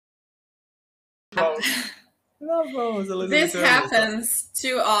problem. No problem. It's a little This bit early. happens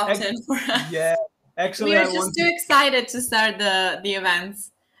too often for us. Yeah, actually, We are I just want too to. excited to start the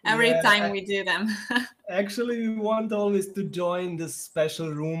events every time Yeah, we do them. actually, we want always to join this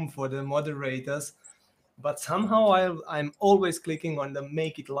special room for the moderators, but somehow I'm always clicking on the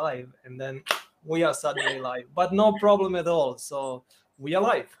make it live, and then we are suddenly live. But no problem at all. So we are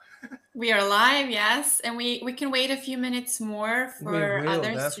live. We are live, yes, and we can wait a few minutes more We for will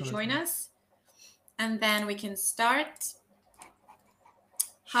others to join definitely. us, and then we can start.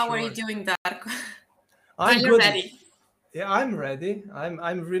 How are you Sure. doing, Darko? Are I'm you good. ready? Yeah, I'm ready.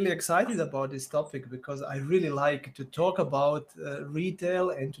 I'm really excited about this topic because I really like to talk about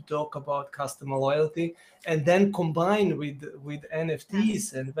retail and to talk about customer loyalty, and then combine with Yes.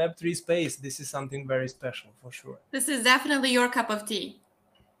 NFTs and Web3 space. This is something very special for sure. This is definitely your cup of tea.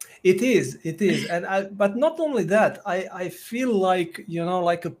 It is, and but not only that, I feel like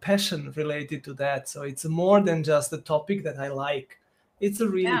like a passion related to that. So it's more than just a topic that I like. It's a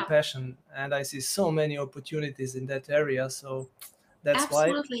really Yeah, passion, and I see so many opportunities in that area. So that's why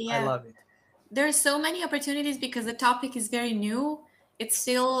absolutely. I Yeah. love it. There are so many opportunities because the topic is very new. It's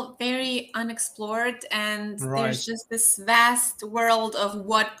still very unexplored, and Right, there's just this vast world of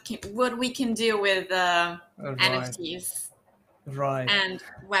what we can do with right, NFTs right. and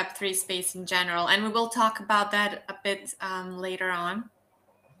Web3 space in general. And we will talk about that a bit later on.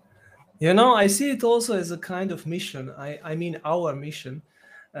 I see it also as a kind of mission. I mean, our mission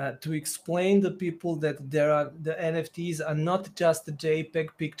to explain the people that the NFTs are not just the JPEG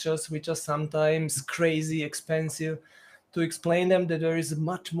pictures, which are sometimes crazy expensive. To explain them that there is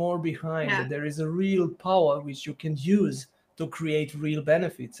much more behind, Yeah, that there is a real power which you can use to create real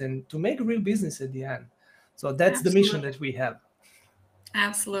benefits and to make real business at the end. So that's the mission absolutely. that we have.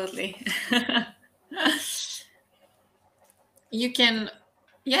 Absolutely. You can,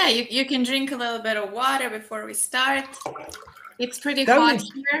 yeah, you can drink a little bit of water before we start. It's pretty Tell hot me,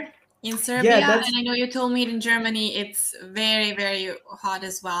 here in yeah, Serbia, that's and I know you told me in Germany it's very, very hot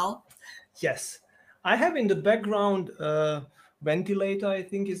as well. yes. I have in the background ventilator, I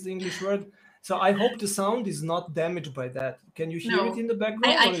think is the English word. So I hope the sound is not damaged by that. Can you hear it No, in the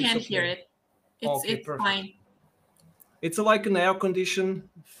background I or it's can't hear okay? it. Okay, It's perfect. fine. It's like an air condition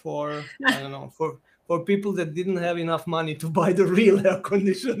for, I don't know, for people that didn't have enough money to buy the real air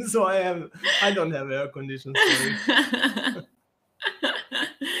condition. So I don't have air condition, sorry.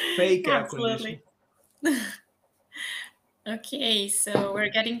 Fake air condition. Absolutely. Okay, so we're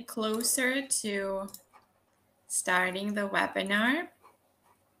getting closer to starting the webinar.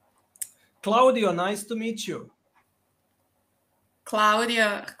 Claudio, nice to meet you.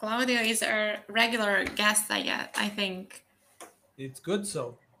 Claudio is our regular guest, I think. It's good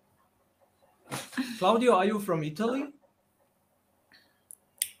so. Claudio, are you from Italy?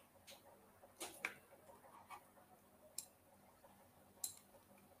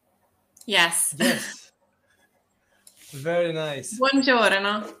 Yes. Yes. Very nice.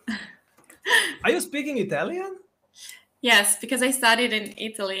 Buongiorno. Are you speaking Italian? Yes, because I studied in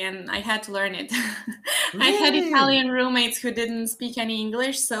Italy and I had to learn it. I had Really? Italian roommates who didn't speak any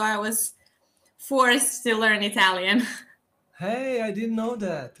English, so I was forced to learn Italian. Hey, I didn't know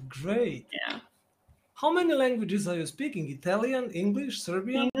that. Great. Yeah. How many languages are you speaking? Italian, English,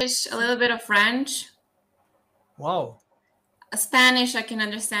 Serbian? English, a little bit of French. Wow. Spanish, I can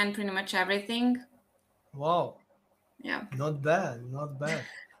understand pretty much everything. Wow. Yeah. Not bad. Not bad.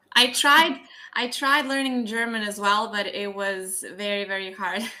 I tried learning German as well, but it was very, very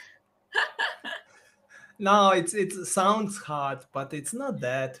hard. No, it sounds hard, but it's not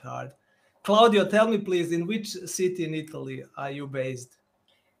that hard. Claudio, tell me please, in which city in Italy are you based?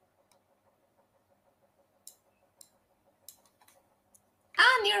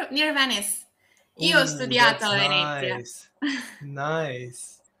 Near Venice. Io ho Ooh, studiato that's a Venezia. nice.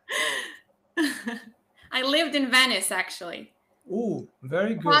 Nice. I lived in Venice actually. Ooh,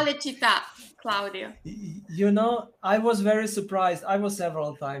 very good. Quale città, Claudio? I was very surprised. I was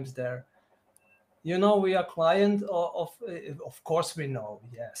several times there. We are client of course we know,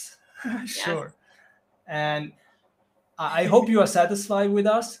 yes. Yes. Sure. And I hope you are satisfied with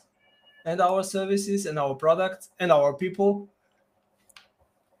us and our services and our products and our people.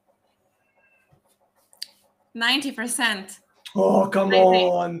 90%. Oh, come I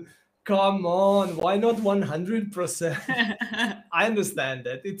think. on. Come on. Why not 100%? I understand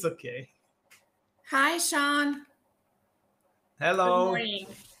that. It's okay. Hi, Sean. Good Hello. morning.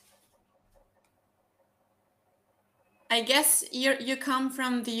 I guess you come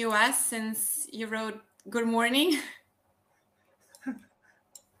from the US since you wrote good morning.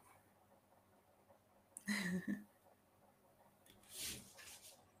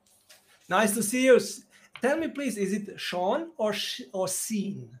 Nice to see you. Tell me, please, is it Sean or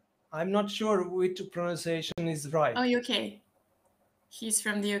Seen? I'm not sure which pronunciation is right. Oh, UK. He's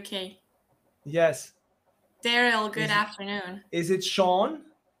from the UK. Yes. Daryl, good afternoon. Is it Sean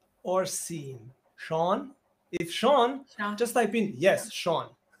or Seen? Sean? If Sean, just type in yes, Sean.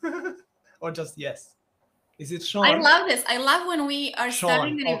 Or just yes. Is it Sean? I love this. I love when we are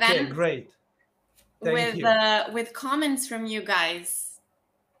starting an event. Okay, great. Thank you. With comments from you guys.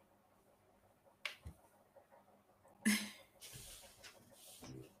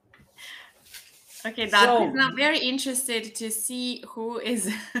 Okay, Darko is not very interested to see who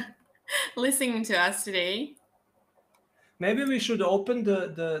is listening to us today. Maybe we should open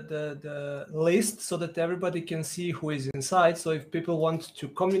the list so that everybody can see who is inside. So if people want to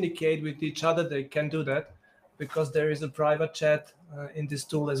communicate with each other, they can do that, because there is a private chat in this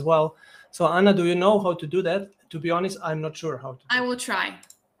tool as well. So Anna, do you know how to do that? To be honest, I'm not sure how to do I will try.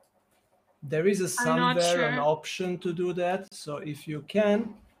 There is somewhere an option to do that. So if you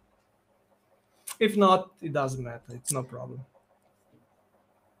can, if not, it doesn't matter. It's no problem.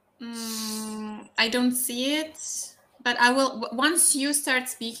 I don't see it. But I will, once you start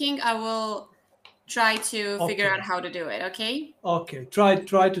speaking, I will try to figure out how to do it, okay? Okay,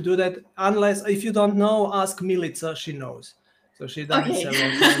 try to do that. Unless, if you don't know, ask Milica, she knows. So she done it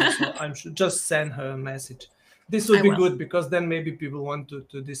several times, so I should just send her a message. This would be good, because then maybe people want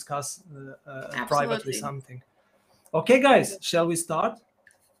to discuss privately something. Okay, guys, shall we start?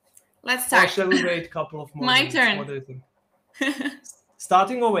 Let's start. Or shall we wait a couple of more minutes? My turn. What do you think?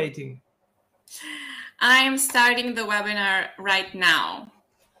 Starting or waiting? I'm starting the webinar right now.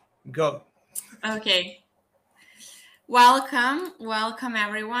 Go. Okay. Welcome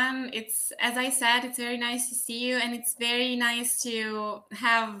everyone. It's, as I said, it's very nice to see you, and it's very nice to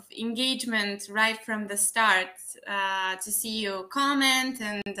have engagement right from the start, to see you comment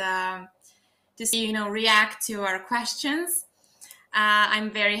and to see, you know, react to our questions. I'm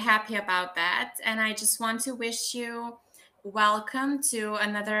very happy about that, and I just want to wish you welcome to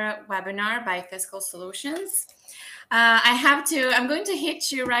another webinar by Fiscal Solutions. I'm going to hit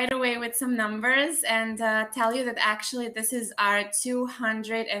you right away with some numbers and tell you that actually this is our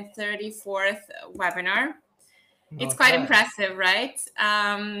 234th webinar. It's quite impressive, right?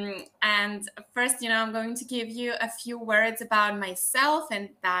 And first, you know, I'm going to give you a few words about myself and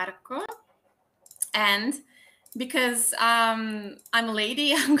Darko. And because I'm a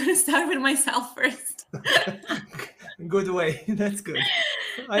lady, I'm going to start with myself first. Good way. That's good.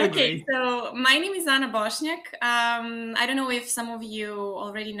 I agree. So my name is Ana Bosnjak. I don't know if some of you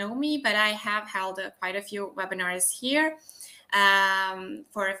already know me, but I have held quite a few webinars here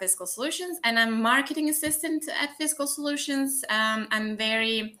for Fiscal Solutions, and I'm a marketing assistant at Fiscal Solutions. I'm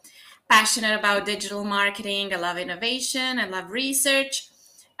very passionate about digital marketing. I love innovation. I love research.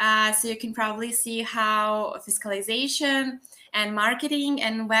 So you can probably see how fiscalization and marketing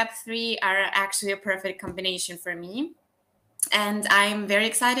and Web3 are actually a perfect combination for me. And I'm very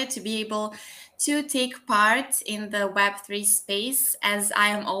excited to be able to take part in the Web3 space, as I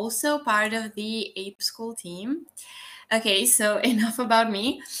am also part of the Ape School team. Okay, so enough about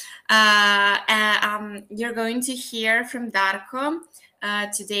me. You're going to hear from Darko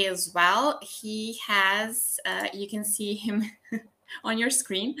today as well. He has, you can see him on your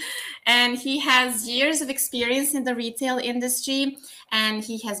screen, and he has years of experience in the retail industry, and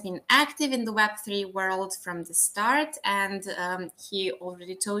he has been active in the Web3 world from the start. And he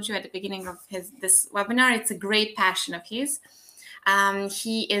already told you at the beginning of this webinar, it's a great passion of his.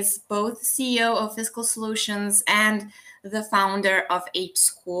 He is both CEO of Fiscal Solutions and the founder of Ape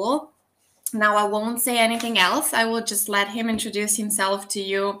School. Now, I won't say anything else. I will just let him introduce himself to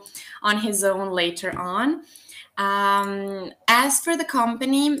you on his own later on. As for the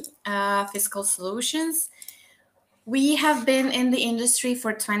company, Fiscal Solutions, we have been in the industry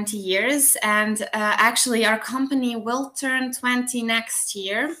for 20 years, and actually our company will turn 20 next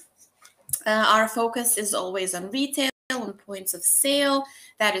year. Our focus is always on retail, on points of sale,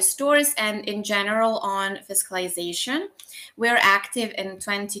 that is stores, and in general on fiscalization. We're active in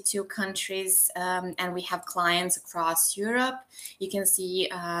 22 countries, and we have clients across Europe. You can see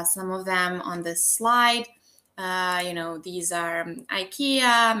some of them on this slide. You know, these are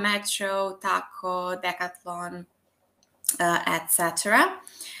IKEA, Metro, Taco, Decathlon, etc.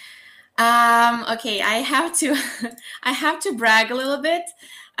 Okay, I have to brag a little bit.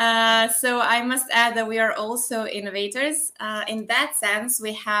 So I must add that we are also innovators. In that sense,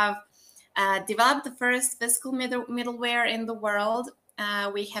 we have developed the first fiscal middleware in the world.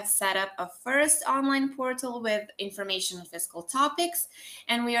 we have set up a first online portal with information on fiscal topics,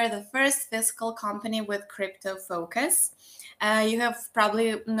 and we are the first fiscal company with crypto focus. You have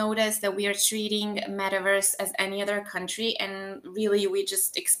probably noticed that we are treating metaverse as any other country, and really we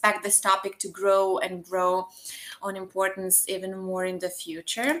just expect this topic to grow and grow on importance even more in the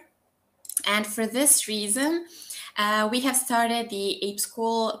future. And for this reason, we have started the Ape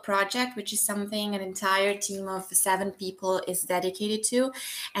School project, which is something an entire team of 7 people is dedicated to,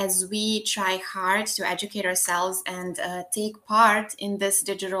 as we try hard to educate ourselves and take part in this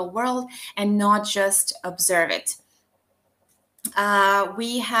digital world and not just observe it.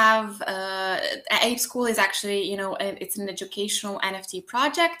 We have Ape School is actually, it's an educational NFT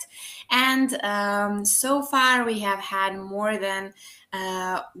project, and so far we have had more than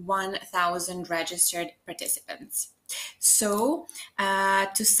 1,000 registered participants. So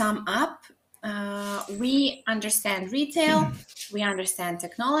to sum up, we understand retail, we understand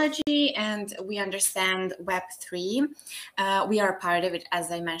technology, and we understand Web3. We are part of it, as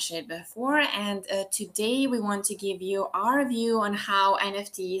I mentioned before, and today we want to give you our view on how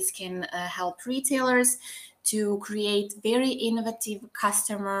NFTs can help retailers to create very innovative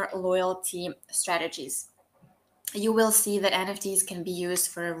customer loyalty strategies. You will see that NFTs can be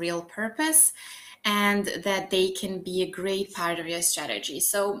used for a real purpose and that they can be a great part of your strategy.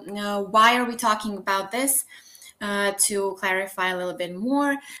 So why are we talking about this? To clarify a little bit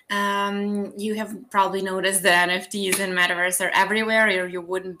more, you have probably noticed that NFTs and metaverse are everywhere, or you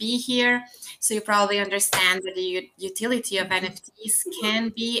wouldn't be here. So you probably understand that the utility of NFTs can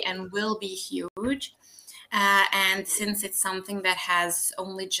be and will be huge. And since it's something that has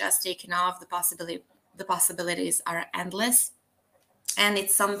only just taken off, the possibilities are endless. And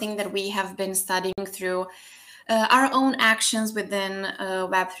it's something that we have been studying through our own actions within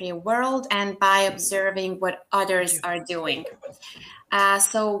Web3 world and by observing what others are doing.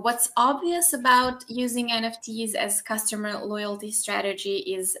 So what's obvious about using NFTs as customer loyalty strategy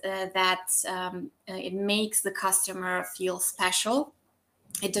is that it makes the customer feel special.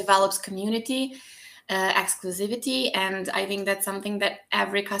 It develops community, exclusivity, and I think that's something that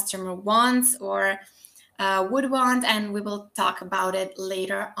every customer wants or would want, and we will talk about it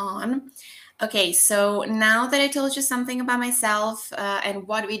later on. Okay, so now that I told you something about myself and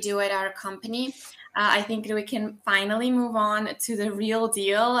what we do at our company, I think that we can finally move on to the real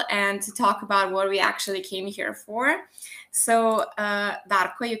deal and to talk about what we actually came here for. So,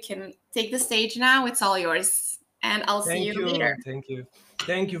 Darko, you can take the stage now. It's all yours, and I'll see you later. Thank you.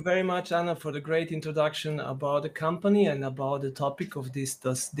 Thank you very much, Anna, for the great introduction about the company and about the topic of this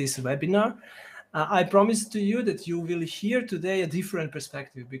webinar. I promise to you that you will hear today a different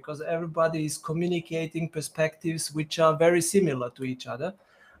perspective because everybody is communicating perspectives which are very similar to each other.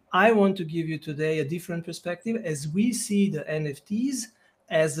 I want to give you today a different perspective as we see the NFTs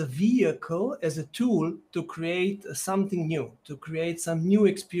as a vehicle, as a tool to create something new, to create some new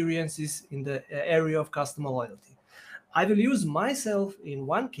experiences in the area of customer loyalty. I will use myself in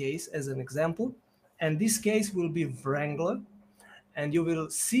one case as an example, and this case will be Wrangler, and you will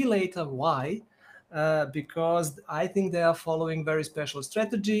see later why. Because I think they are following very special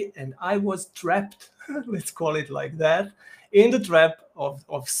strategy, and I was trapped, let's call it like that, in the trap of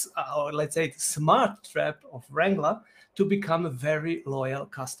or let's say the smart trap of Wrangler to become a very loyal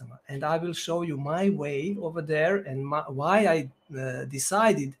customer. And I will show you my way over there and why I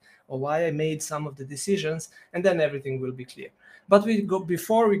decided or why I made some of the decisions, and then everything will be clear. But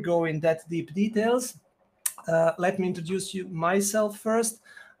before we go in that deep details, let me introduce you myself first.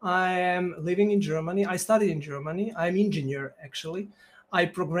 I am living in Germany. I studied in Germany. I'm engineer, actually. I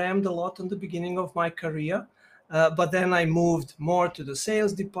programmed a lot in the beginning of my career, but then I moved more to the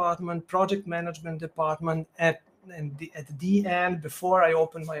sales department, project management department. At the end, before I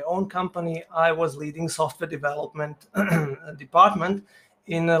opened my own company, I was leading software development department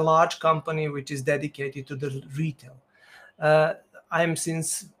in a large company which is dedicated to the retail. I'm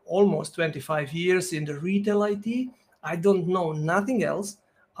since almost 25 years in the retail IT. I don't know nothing else.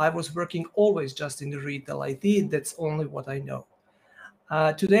 I was working always just in the retail IT. That's only what I know.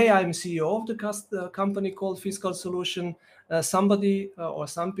 Today, I'm CEO of the company called Fiscal Solution. Somebody or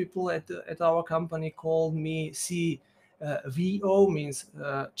some people at our company called me CVO, means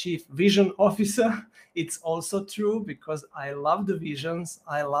Chief Vision Officer. It's also true because I love the visions,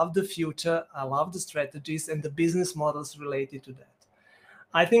 I love the future, I love the strategies and the business models related to that.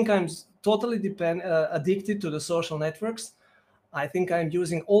 I think I'm totally addicted to the social networks. I think I'm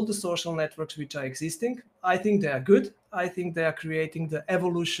using all the social networks which are existing. I think they are good. I think they are creating the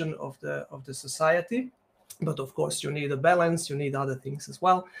evolution of the society. But of course, you need a balance. You need other things as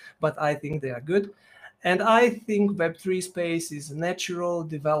well. But I think they are good. And I think Web3 space is natural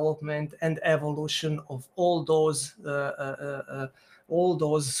development and evolution of all those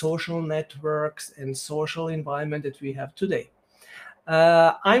social networks and social environment that we have today.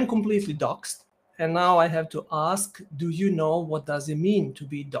 I'm completely doxed, and now I have to ask, do you know what does it mean to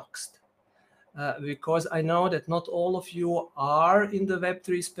be doxed? Because I know that not all of you are in the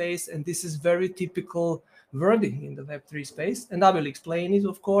Web3 space, and this is very typical wording in the Web3 space, and I will explain it,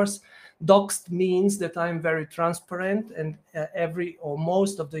 of course. Doxed means that I'm very transparent, and every or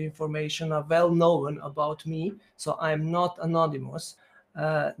most of the information are well known about me, so I'm not anonymous.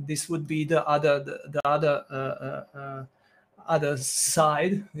 This would be the other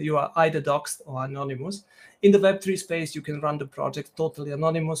side. You are either doxed or anonymous. In the Web3 space, you can run the project totally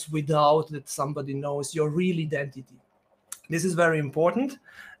anonymous without that somebody knows your real identity. This is very important.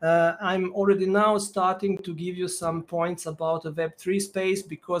 I'm already now starting to give you some points about the Web3 space,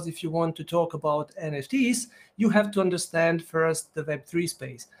 because if you want to talk about NFTs, you have to understand first the Web3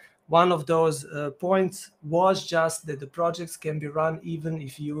 space. One of those points was just that the projects can be run even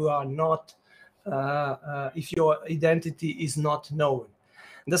if you are not if your identity is not known.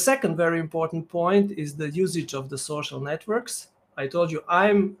 The second very important point is the usage of the social networks. I told you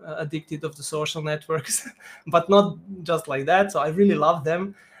I'm addicted of the social networks, but not just like that. So I really love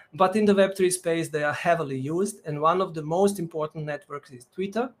them. But in the Web3 space, they are heavily used. And one of the most important networks is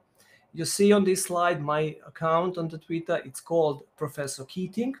Twitter. You see on this slide my account on the Twitter. It's called Professor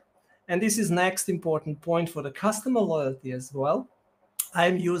Keating. And this is next important point for the customer loyalty as well.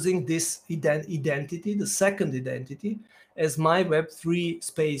 I'm using this identity, the second identity, as my Web3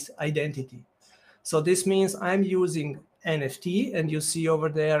 space identity. So this means I'm using NFT, and you see over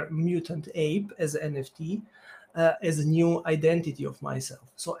there Mutant Ape as NFT, as a new identity of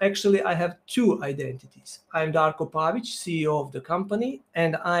myself. So actually I have two identities. I'm Darko Pavic, CEO of the company,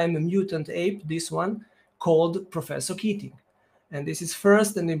 and I'm a Mutant Ape, this one, called Professor Keating. And this is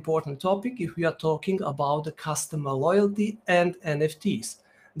first an important topic if we are talking about the customer loyalty and NFTs,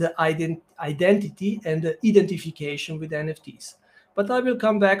 the identity and the identification with NFTs. But I will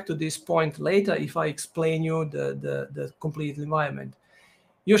come back to this point later if I explain you the complete environment.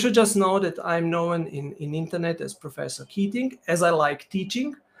 You should just know that I'm known in internet as Professor Keating, as I like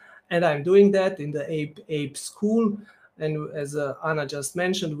teaching, and I'm doing that in the Ape School. And as Ana just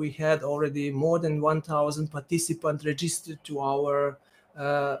mentioned, we had already more than 1,000 participants registered to our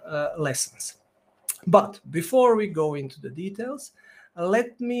lessons. But before we go into the details,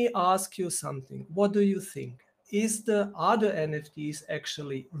 let me ask you something. What do you think? Is the other NFTs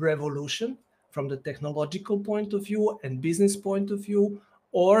actually revolution from the technological point of view and business point of view,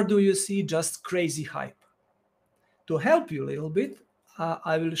 or do you see just crazy hype? To help you a little bit,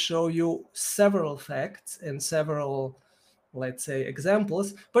 I will show you several facts and several, let's say,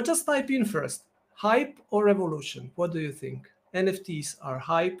 examples, but just type in first, hype or revolution? What do you think? NFTs are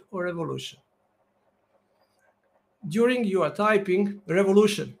hype or revolution? During your typing,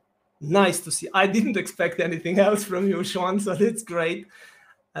 revolution. Nice to see. I didn't expect anything else from you, Sean, so that's great.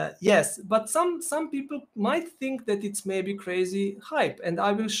 Yes, but some people might think that it's maybe crazy hype, and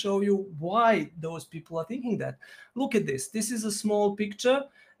I will show you why those people are thinking that. Look at this. This is a small picture.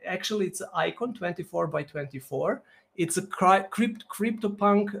 Actually, it's an icon, 24 by 24. It's a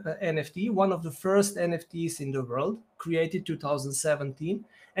CryptoPunk NFT, one of the first NFTs in the world, created 2017.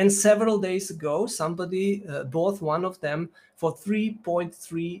 And several days ago, somebody bought one of them for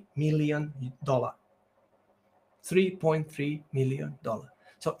 $3.3 million. $3.3 million.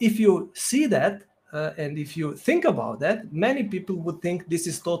 So if you see that, and if you think about that, many people would think this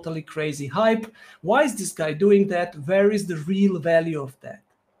is totally crazy hype. Why is this guy doing that? Where is the real value of that?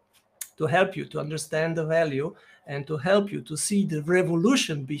 To help you to understand the value and to help you to see the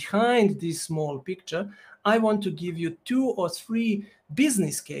revolution behind this small picture, I want to give you 2 or 3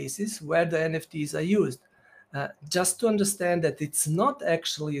 business cases where the NFTs are used. Just to understand that it's not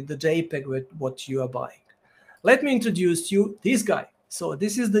actually the JPEG with what you are buying. Let me introduce you this guy. So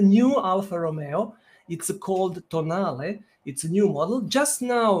this is the new Alfa Romeo. It's called Tonale. It's a new model, just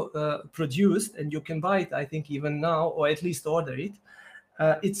now produced, and you can buy it, I think, even now, or at least order it.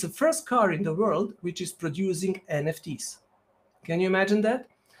 It's the first car in the world which is producing NFTs. Can you imagine that?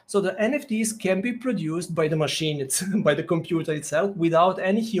 So the NFTs can be produced by the machine, by the computer itself, without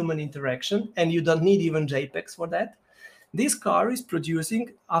any human interaction, and you don't need even JPEGs for that. This car is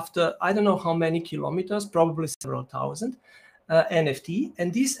producing, after I don't know how many kilometers, probably several thousand, NFT,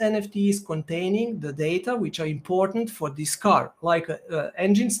 and this NFT is containing the data which are important for this car, like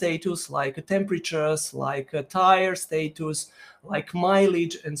engine status, like temperatures, like tire status, like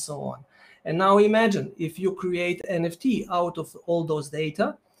mileage, and so on. And now imagine if you create NFT out of all those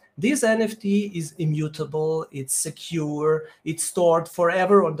data, This NFT is immutable, it's secure, it's stored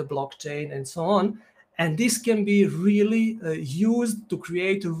forever on the blockchain, and so on. And this can be really used to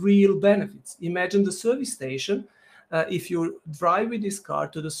create real benefits. Imagine the service station. If you drive with this car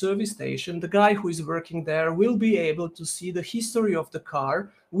to the service station, the guy who is working there will be able to see the history of the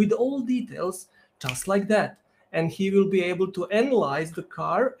car with all details, just like that. And he will be able to analyze the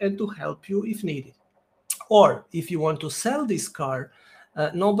car and to help you if needed. Or if you want to sell this car,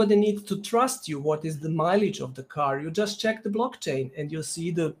 nobody needs to trust you what is the mileage of the car. You just check the blockchain and you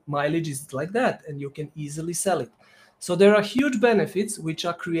see the mileage is like that, and you can easily sell it. So there are huge benefits which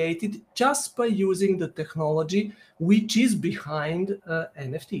are created just by using the technology which is behind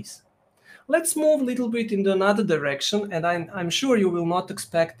NFTs. Let's move a little bit in another direction, and I'm sure you will not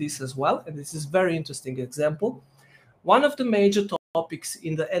expect this as well, and this is a very interesting example. One of the major topics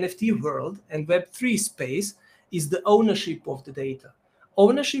in the NFT world and Web3 space is the ownership of the data.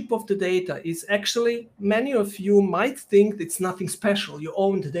 Ownership of the data is actually, many of you might think it's nothing special. You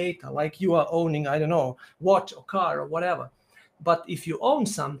own the data, like you are owning, I don't know, watch or car or whatever. But if you own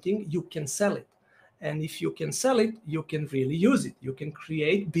something, you can sell it. And if you can sell it, you can really use it. You can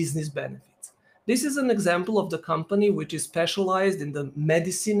create business benefits. This is an example of the company which is specialized in the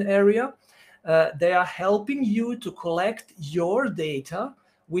medicine area. They are helping you to collect your data,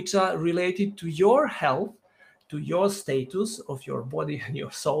 which are related to your health, to your status of your body and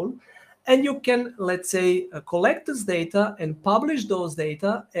your soul. And you can, let's say, collect this data and publish those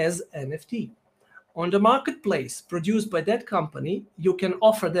data as NFT. On the marketplace produced by that company, you can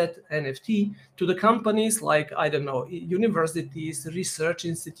offer that NFT to the companies like, I don't know, universities, research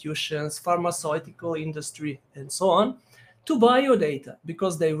institutions, pharmaceutical industry, and so on, to buy your data,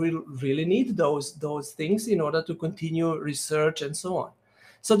 because they will really need those things in order to continue research and so on.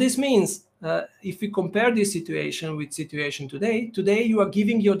 So this means if we compare this situation with situation today you are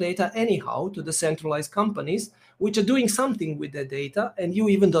giving your data anyhow to the centralized companies which are doing something with the data, and you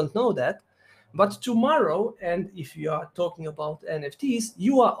even don't know that. But tomorrow, and if you are talking about NFTs,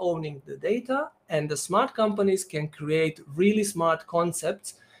 you are owning the data, and the smart companies can create really smart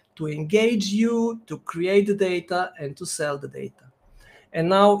concepts to engage you, to create the data, and to sell the data. And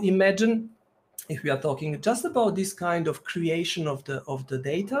now imagine if we are talking just about this kind of creation of the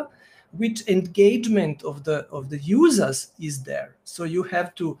data, which engagement of the users is there. So you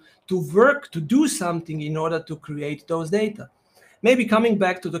have to work to do something in order to create those data. Maybe coming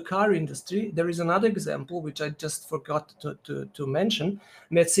back to the car industry, there is another example which I just forgot to mention,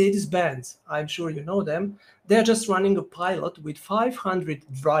 Mercedes-Benz. I'm sure you know them. They're just running a pilot with 500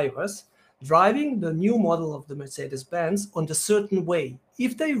 drivers driving the new model of the Mercedes-Benz on a certain way.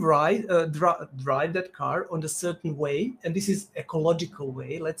 If they drive that car on a certain way, and this is ecological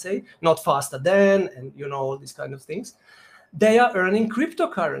way, let's say, not faster than, and all these kind of things, they are earning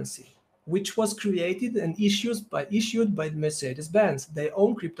cryptocurrency, which was created and issued by Mercedes-Benz. They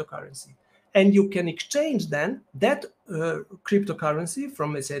own cryptocurrency. And you can exchange then that cryptocurrency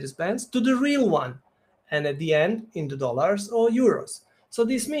from Mercedes-Benz to the real one. And at the end, in the dollars or euros. So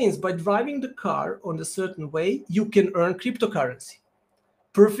this means by driving the car on a certain way, you can earn cryptocurrency.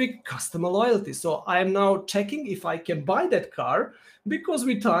 Perfect customer loyalty. So I'm now checking if I can buy that car, because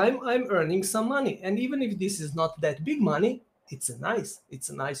with time I'm earning some money. And even if this is not that big money, it's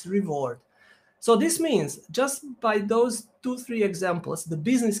a nice reward. So this means just by those 2-3 examples, the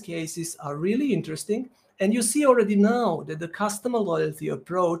business cases are really interesting. And you see already now that the customer loyalty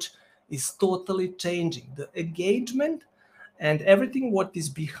approach is totally changing. The engagement and everything what is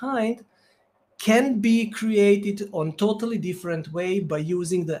behind can be created on totally different way by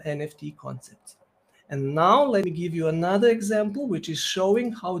using the NFT concept. And now let me give you another example, which is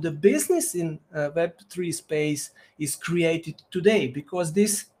showing how the business in Web3 space is created today, because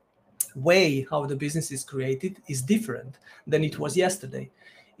this way how the business is created is different than it was yesterday.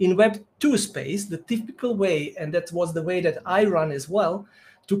 In Web2 space, the typical way, and that was the way that I run as well,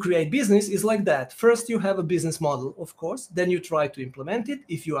 to create business is like that. First, you have a business model, of course. Then you try to implement it.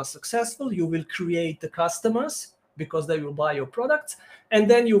 If you are successful, you will create the customers because they will buy your products. And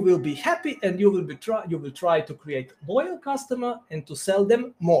then you will be happy, and you will try to create loyal customer and to sell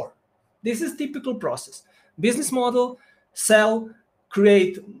them more. This is typical process. Business model, sell,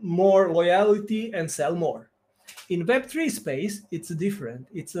 create more loyalty, and sell more. In Web3 space, it's different.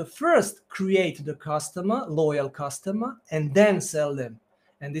 It's a first create the customer, loyal customer, and then sell them.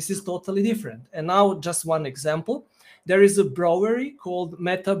 And this is totally different. And now just one example. There is a brewery called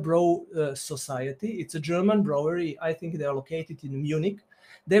Meta Brew Society. It's a German brewery. I think they are located in Munich.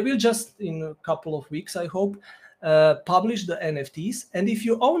 They will just, in a couple of weeks, I hope, publish the NFTs. And if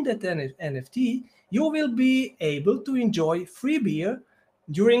you own that NFT, you will be able to enjoy free beer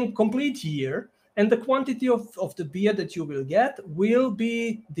during complete year, and the quantity of the beer that you will get will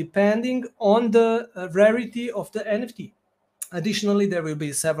be depending on the rarity of the NFT. Additionally, there will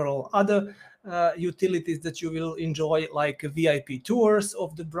be several other utilities that you will enjoy, like VIP tours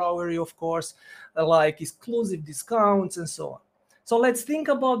of the brewery, of course, like exclusive discounts and so on. So let's think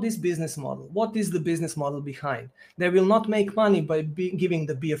about this business model. What is the business model behind? They will not make money by giving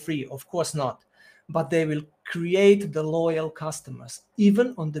the beer free, of course not. But they will create the loyal customers,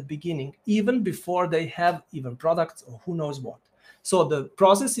 even on the beginning, even before they have even products or who knows what. So the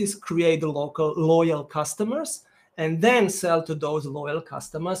process is create the local loyal customers and then sell to those loyal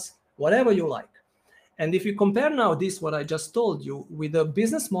customers whatever you like. And if you compare now this, what I just told you, with the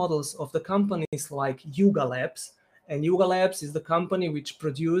business models of the companies like Yuga Labs, and Yuga Labs is the company which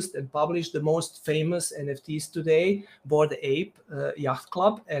produced and published the most famous NFTs today, Bored Ape, Yacht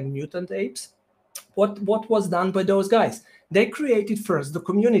Club, and Mutant Apes. What was done by those guys? They created first the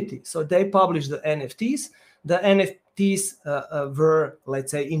community. So they published the NFTs. The NFTs were,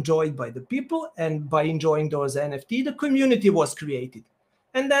 let's say, enjoyed by the people. And by enjoying those NFT, the community was created.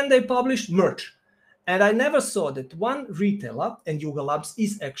 And then they published merch. And I never saw that one retailer, and Yuga Labs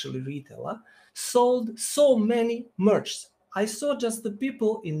is actually retailer, sold so many merch. I saw just the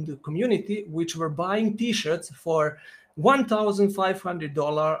people in the community which were buying t-shirts for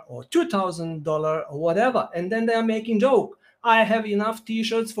 $1,500 or $2,000 or whatever. And then they are making joke. I have enough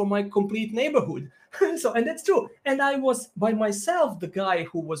t-shirts for my complete neighborhood. So, and that's true. And I was by myself, the guy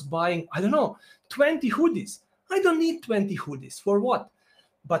who was buying, I don't know, 20 hoodies. I don't need 20 hoodies. For what?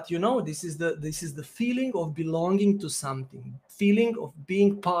 But you know, this is the feeling of belonging to something, feeling of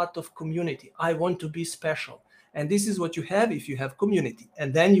being part of community. I want to be special. And this is what you have if you have community.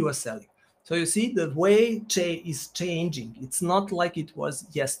 And then you are selling. So you see, the way is changing. It's not like it was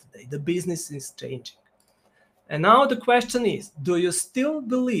yesterday. The business is changing. And now the question is, do you still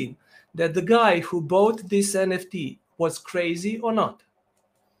believe that the guy who bought this NFT was crazy or not?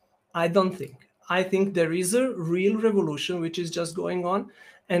 I don't think. I think there is a real revolution which is just going on.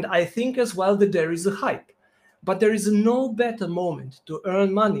 And I think as well that there is a hype. But there is no better moment to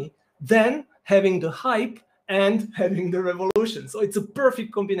earn money than having the hype and having the revolution. So it's a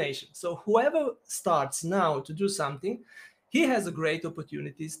perfect combination. So whoever starts now to do something, he has a great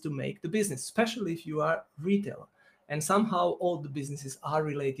opportunities to make the business, especially if you are retailer. And somehow all the businesses are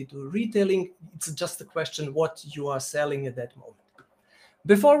related to retailing. It's just a question what you are selling at that moment.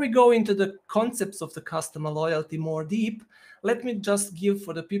 Before we go into the concepts of the customer loyalty more deep, let me just give,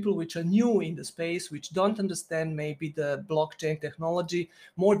 for the people which are new in the space, which don't understand maybe the blockchain technology,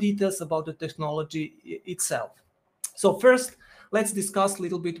 more details about the technology itself. So first, let's discuss a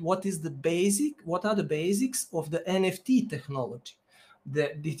little bit what are the basics of the NFT technology.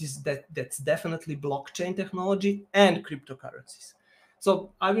 That's definitely blockchain technology and cryptocurrencies.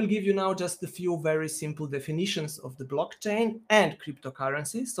 So I will give you now just a few very simple definitions of the blockchain and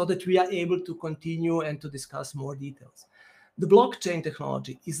cryptocurrencies so that we are able to continue and to discuss more details. The blockchain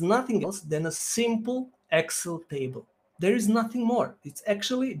technology is nothing else than a simple Excel table. There is nothing more. It's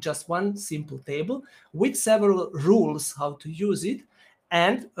actually just one simple table with several rules how to use it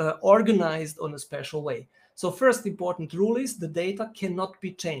and organized on a special way. So first important rule is the data cannot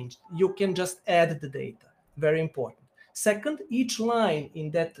be changed. You can just add the data. Very important. Second, each line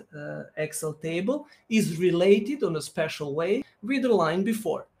in that Excel table is related on a special way with the line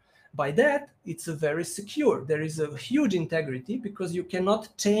before. By that, it's a very secure. There is a huge integrity because you cannot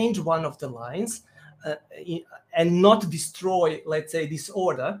change one of the lines and not destroy, let's say, this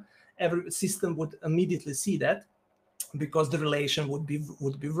order. Every system would immediately see that because the relation would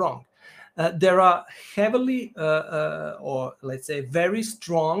be wrong. There are heavily or let's say very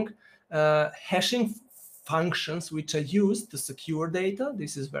strong hashing functions which are used to secure data.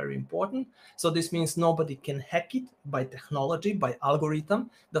 This is very important. So this means nobody can hack it by technology, by algorithm.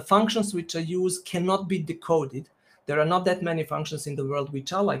 The functions which are used cannot be decoded. There are not that many functions in the world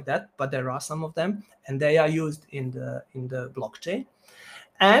which are like that, but there are some of them, and they are used in the blockchain.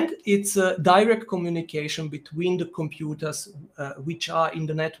 And it's a direct communication between the computers which are in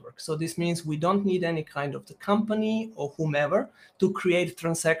the network. So this means we don't need any kind of the company or whomever to create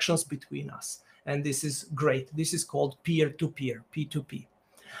transactions between us. And this is great. This is called peer-to-peer, P2P.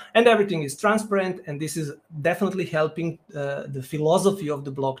 And everything is transparent. And this is definitely helping the philosophy of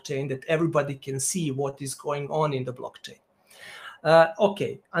the blockchain, that everybody can see what is going on in the blockchain.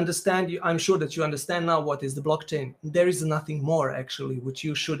 Okay, I'm sure that you understand now what is the blockchain. There is nothing more actually which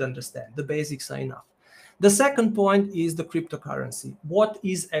you should understand. The basics are enough. The second point is the cryptocurrency. What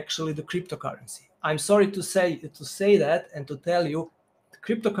is actually the cryptocurrency? I'm sorry to say that and to tell you,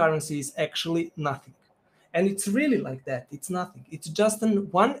 cryptocurrency is actually nothing. And it's really like that. It's nothing. It's just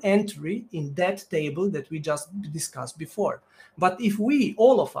one entry in that table that we just discussed before. But if we,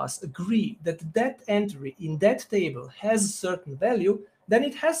 all of us, agree that that entry in that table has certain value, then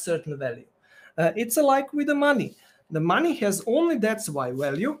it has certain value. It's like with the money. The money has only that's why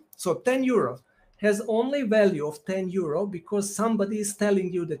value. So 10 euro has only value of 10 euro because somebody is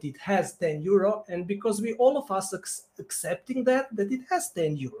telling you that it has 10 euro, and because we all of us accepting that it has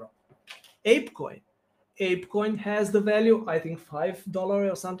 10 euro. Apecoin has the value, I think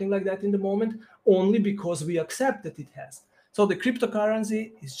 $5 or something like that in the moment, only because we accept that it has. So the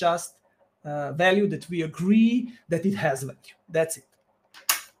cryptocurrency is just value that we agree that it has value. That's it.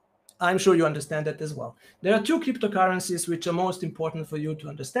 I'm sure you understand that as well. There are two cryptocurrencies which are most important for you to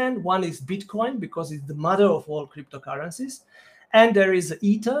understand. One is Bitcoin, because it's the mother of all cryptocurrencies. And there is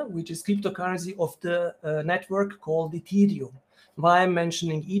Ether, which is cryptocurrency of the network called Ethereum. Why I'm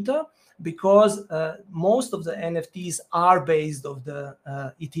mentioning Ether? Because most of the NFTs are based on the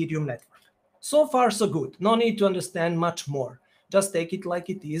Ethereum network. So far, so good. No need to understand much more. Just take it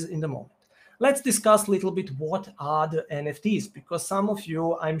like it is in the moment. Let's discuss a little bit what are the NFTs, because some of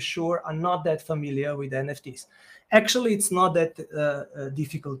you, I'm sure, are not that familiar with NFTs. Actually, it's not that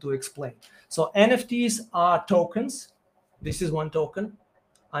difficult to explain. So NFTs are tokens. This is one token.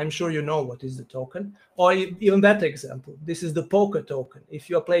 I'm sure you know what is the token. Or even better example, this is the poker token.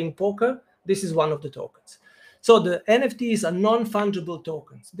 If you're playing poker, this is one of the tokens. So the NFTs are non-fungible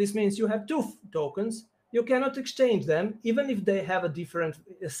tokens. This means you have two tokens. You cannot exchange them, even if they have a different,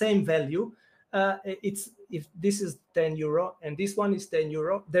 same value. If this is 10 euro and this one is 10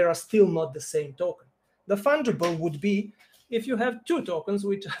 euro, they are still not the same token. The fungible would be if you have two tokens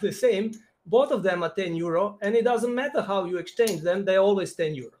which are the same, both of them are 10 euro, and it doesn't matter how you exchange them, they're always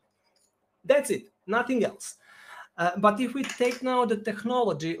 10 euro. That's it, nothing else. But if we take now the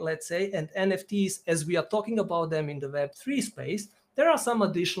technology, let's say, and NFTs, as we are talking about them in the Web3 space, there are some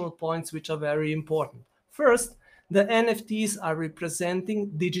additional points which are very important. First, the NFTs are representing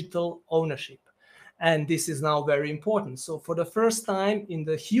digital ownership. And this is now very important. So for the first time in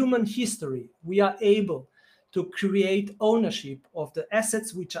the human history, we are able to create ownership of the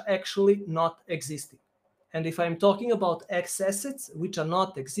assets which are actually not existing. And if I'm talking about X assets which are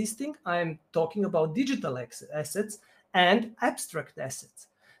not existing, I'm talking about digital assets and abstract assets.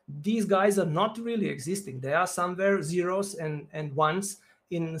 These guys are not really existing. They are somewhere zeros and ones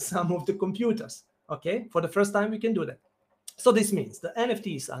in some of the computers. Okay, for the first time we can do that. So this means the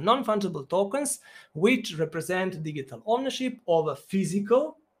NFTs are non-fungible tokens which represent digital ownership over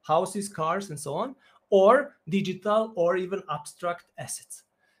physical houses, cars, and so on, or digital or even abstract assets.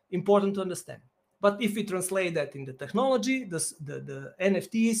 Important to understand. But if we translate that in the technology, the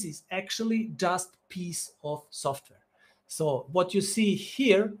NFTs is actually just piece of software. So what you see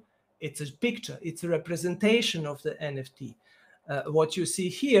here, it's a picture, it's a representation of the NFT. What you see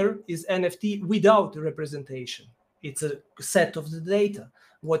here is NFT without representation. It's a set of the data.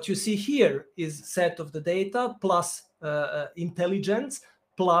 What you see here is set of the data plus intelligence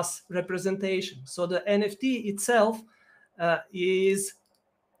plus representation. So the NFT itself is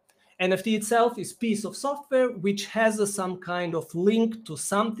piece of software which has some kind of link to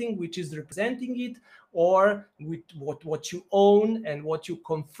something which is representing it, or with what you own and what you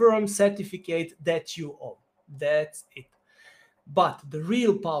confirm, certificate that you own. That's it. But the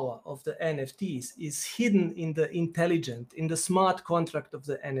real power of the NFTs is hidden in the intelligent, in the smart contract of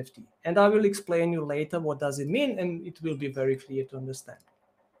the NFT. And I will explain you later what does it mean, and it will be very clear to understand.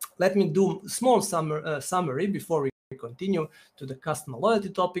 Let me do a small summary before we continue to the customer loyalty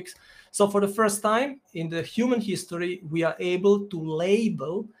topics. So for the first time in the human history, we are able to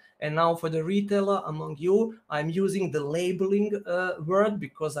label. And now for the retailer among you, I'm using the labeling word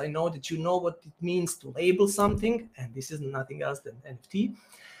because I know that you know what it means to label something, and this is nothing else than NFT.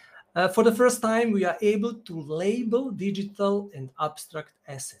 For the first time, we are able to label digital and abstract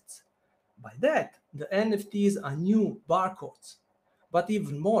assets. By that, the NFTs are new barcodes. But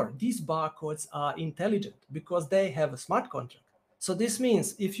even more, these barcodes are intelligent because they have a smart contract. So this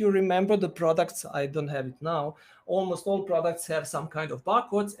means if you remember the products, I don't have it now, almost all products have some kind of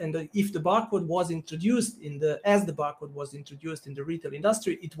barcodes. And if the barcode was introduced as the barcode was introduced in the retail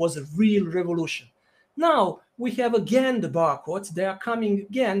industry, it was a real revolution. Now we have again the barcodes, they are coming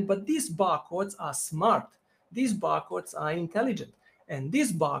again, but these barcodes are smart. These barcodes are intelligent. And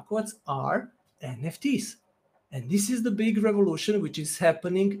these barcodes are NFTs. And this is the big revolution which is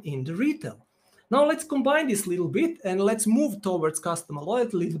happening in the retail. Now let's combine this a little bit and let's move towards customer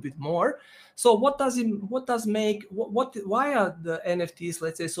loyalty a little bit more. So why are the NFTs,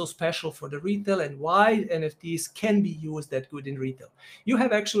 let's say, so special for the retail, and why NFTs can be used that good in retail? You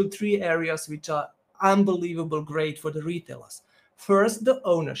have actually three areas which are unbelievable great for the retailers. First, the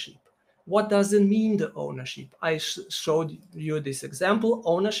ownership. What does it mean, the ownership? I showed you this example.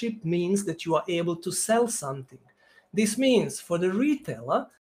 Ownership means that you are able to sell something. This means for the retailer,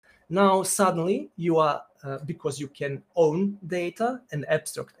 now suddenly you are, because you can own data and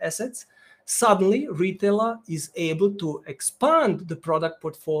abstract assets, suddenly retailer is able to expand the product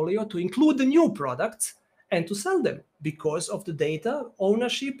portfolio to include the new products and to sell them because of the data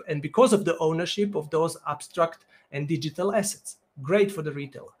ownership and because of the ownership of those abstract and digital assets. Great for the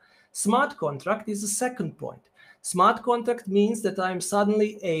retailer. Smart contract is the second point. Smart contract means that I'm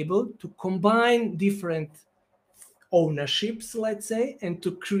suddenly able to combine different ownerships, let's say, and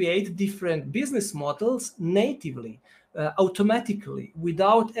to create different business models natively, automatically,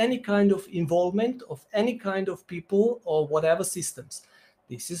 without any kind of involvement of any kind of people or whatever systems.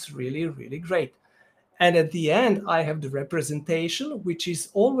 This is really, really great. And at the end, I have the representation, which is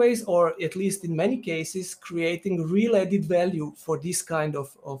always, or at least in many cases, creating real added value for this kind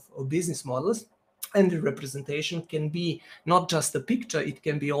of business models. And the representation can be not just a picture, it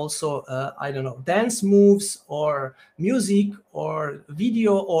can be also, I don't know, dance moves or music or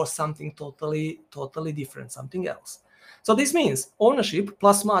video or something totally different, something else. So this means ownership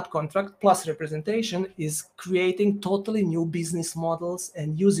plus smart contract plus representation is creating totally new business models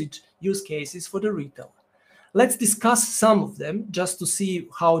and use cases for the retailer. Let's discuss some of them just to see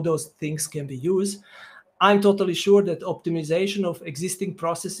how those things can be used. I'm totally sure that optimization of existing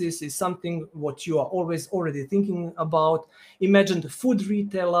processes is something what you are always already thinking about. Imagine the food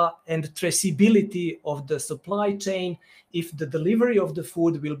retailer and traceability of the supply chain. If the delivery of the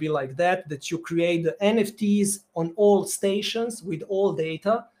food will be like that you create the NFTs on all stations with all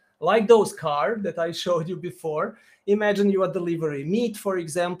data, like those cars that I showed you before. Imagine you are delivering meat, for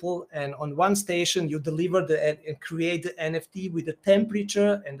example, and on one station you deliver and create the NFT with the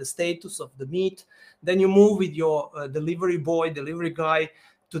temperature and the status of the meat. Then you move with your delivery guy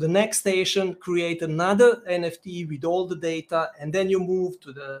to the next station, create another NFT with all the data, and then you move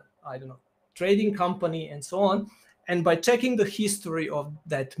to the, I don't know, trading company and so on. And by checking the history of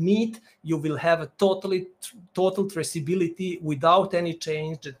that meat, you will have a total traceability without any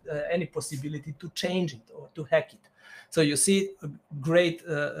change, any possibility to change it or to hack it. So you see, a great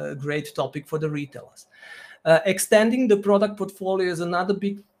topic for the retailers. Extending the product portfolio is another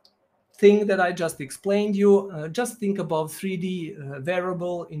big thing that I just explained you. Just think about 3D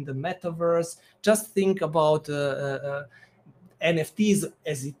wearable in the metaverse. Just think about NFTs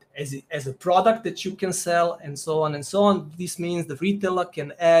as a product that you can sell, and so on and so on. This means the retailer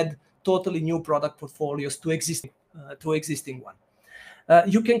can add totally new product portfolios to existing one.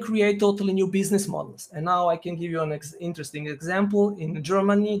 You can create totally new business models. And now I can give you an interesting example. In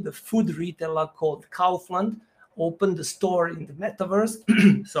Germany, the food retailer called Kaufland opened a store in the metaverse,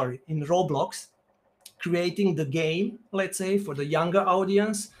 in Roblox, creating the game, let's say, for the younger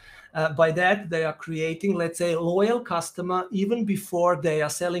audience. By that, they are creating, let's say, loyal customer even before they are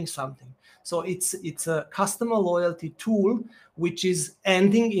selling something. So it's a customer loyalty tool which is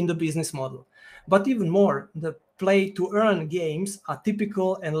ending in the business model. But even more, the play to earn games are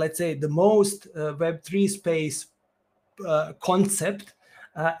typical and, let's say, the most Web3 space concept.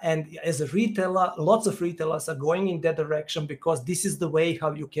 And as a retailer, lots of retailers are going in that direction because this is the way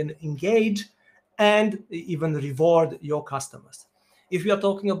how you can engage and even reward your customers. If you are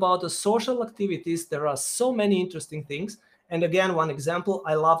talking about the social activities, there are so many interesting things. And again, one example,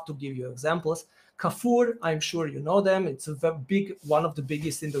 I love to give you examples. Carrefour, I'm sure you know them. It's a big, one of the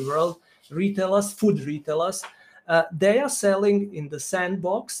biggest in the world, retailers, food retailers. They are selling in the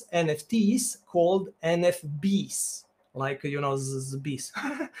sandbox NFTs called NFBs, like, the bees,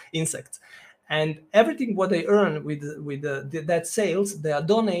 insects. And everything what they earn with that sales, they are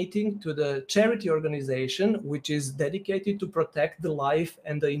donating to the charity organization, which is dedicated to protect the life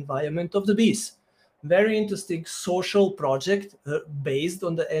and the environment of the bees. Very interesting social project based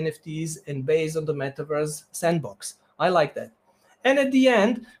on the NFTs and based on the metaverse sandbox. I like that. And at the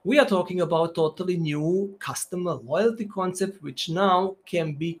end, we are talking about totally new customer loyalty concept, which now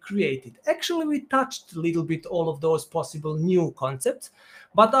can be created. Actually, we touched a little bit all of those possible new concepts,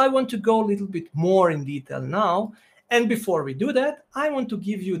 but I want to go a little bit more in detail now. And before we do that, I want to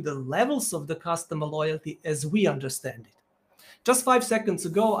give you the levels of the customer loyalty as we understand it. Just 5 seconds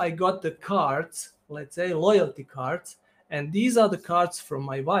ago, I got the cards, let's say loyalty cards, and these are the cards from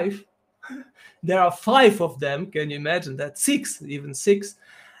my wife. There are 5 of them. Can you imagine that? 6, even 6.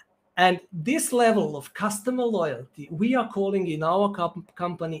 And this level of customer loyalty, we are calling in our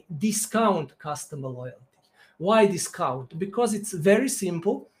company discount customer loyalty. Why discount? Because it's very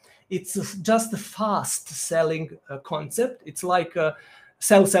simple. It's just a fast selling concept. It's like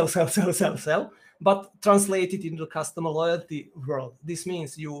sell, sell, sell, sell, sell, sell. but translate it into the customer loyalty world. This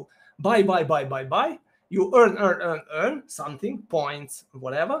means you buy, you earn something, points,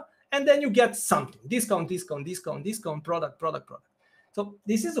 whatever, and then you get something, discount, product. So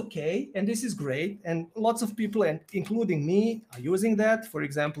this is okay, and this is great, and lots of people, and including me, are using that. For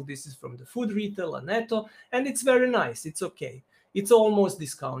example, this is from the food retailer Netto, and it's very nice. It's okay. It's almost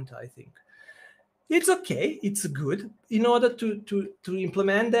discount, I think. It's okay. It's good. In order to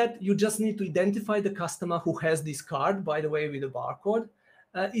implement that, you just need to identify the customer who has this card, by the way, with a barcode.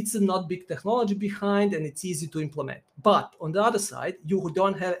 It's not big technology behind, and it's easy to implement. But on the other side, you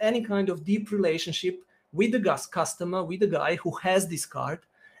don't have any kind of deep relationship with the customer, with the guy who has this card.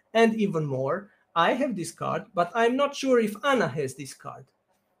 And even more, I have this card, but I'm not sure if Anna has this card.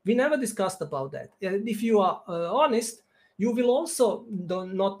 We never discussed about that. And if you are honest, you will also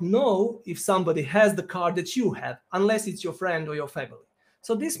not know if somebody has the card that you have, unless it's your friend or your family.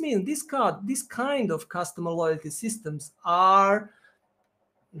 So this means this kind of customer loyalty systems are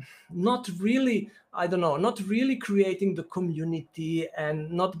not really, not really creating the community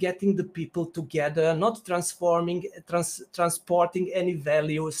and not getting the people together, not transporting any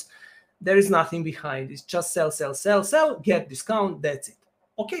values. There is nothing behind. It's just sell, get discount, that's it.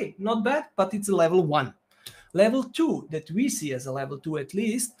 Okay, not bad, but it's a level 1. Level 2, that we see as a level 2 at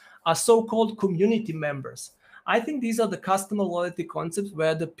least, are so-called community members. I think these are the customer loyalty concepts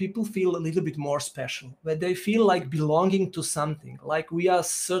where the people feel a little bit more special, where they feel like belonging to something, like we are a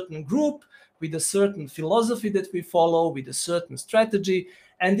certain group with a certain philosophy that we follow, with a certain strategy,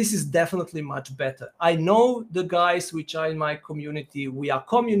 and this is definitely much better. I know the guys which are in my community, we are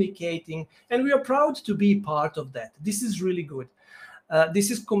communicating, and we are proud to be part of that. This is really good.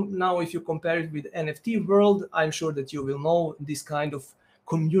 This is now, if you compare it with NFT world, I'm sure that you will know this kind of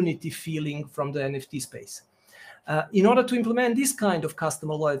community feeling from the NFT space. In order to implement this kind of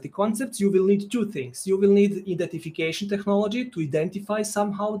customer loyalty concepts, you will need 2 things. You will need identification technology to identify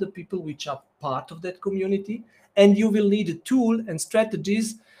somehow the people which are part of that community, and you will need a tool and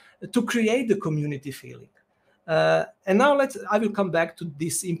strategies to create the community feeling. And now I will come back to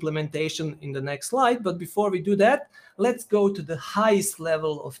this implementation in the next slide, but before we do that, let's go to the highest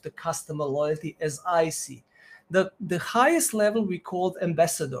level of the customer loyalty as I see. The highest level we call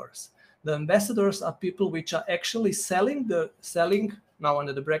ambassadors. The ambassadors are people which are actually selling now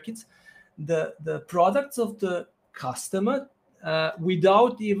under the brackets, the products of the customer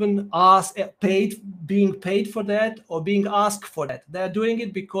without even being paid for that or being asked for that. They're doing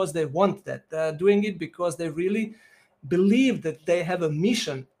it because they want that. They're doing it because they really believe that they have a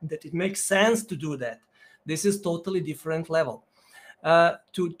mission, that it makes sense to do that. This is totally different level.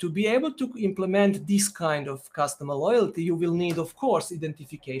 To be able to implement this kind of customer loyalty, you will need, of course,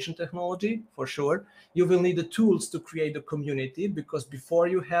 identification technology, for sure. You will need the tools to create a community, because before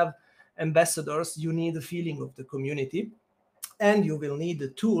you have ambassadors, you need the feeling of the community. And you will need the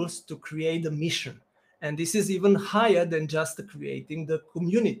tools to create a mission. And this is even higher than just creating the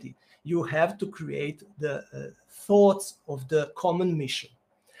community. You have to create the thoughts of the common mission.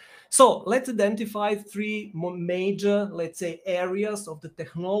 So let's identify 3 major, let's say, areas of the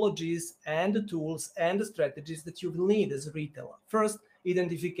technologies and the tools and the strategies that you will need as a retailer. First,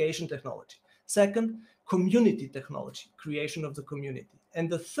 identification technology. Second, community technology, creation of the community. And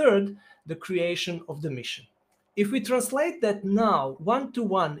the third, the creation of the mission. If we translate that now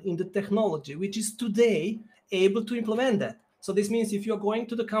one-to-one in the technology, which is today able to implement that. So this means if you're going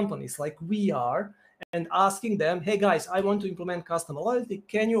to the companies like we are, and asking them, hey guys, I want to implement customer loyalty.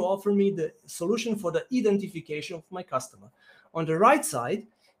 Can you offer me the solution for the identification of my customer? On the right side,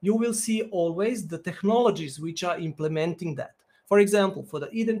 you will see always the technologies which are implementing that. For example, for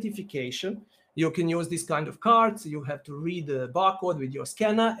the identification, you can use this kind of cards. You have to read the barcode with your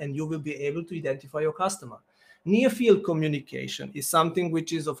scanner, and you will be able to identify your customer. Near-field communication is something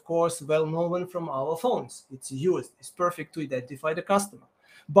which is, of course, well known from our phones. It's used. It's perfect to identify the customer.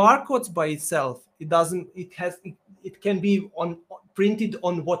 Barcodes by itself, it can be printed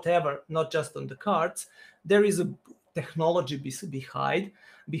on whatever, not just on the cards. There is a technology behind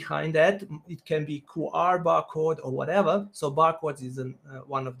that. It can be QR barcode or whatever. So barcodes is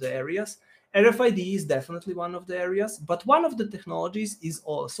one of the areas. RFID is definitely one of the areas, but one of the technologies is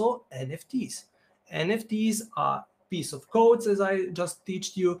also NFTs. NFTs are piece of codes, as I just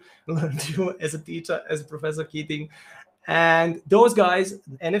learned you as a teacher, as Professor Keating. And those guys,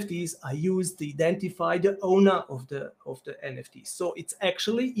 NFTs, are used to identify the owner of the NFTs. So it's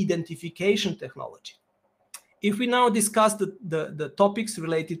actually identification technology. If we now discuss the topics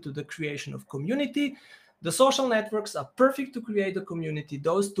related to the creation of community, the social networks are perfect to create a community.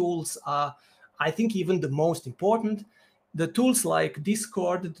 Those tools are, I think, even the most important. The tools like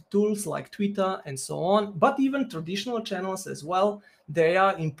Discord, the tools like Twitter, and so on, but even traditional channels as well, they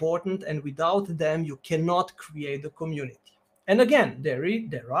are important, and without them, you cannot create the community. And again, there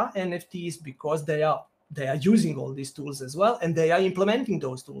are NFTs because they are using all these tools as well, and they are implementing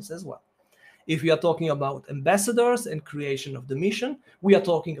those tools as well. If we are talking about ambassadors and creation of the mission, we are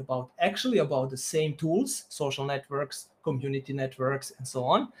talking about actually about the same tools, social networks, community networks, and so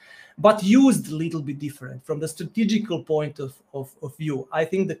on, but used a little bit different from the strategical point of view. I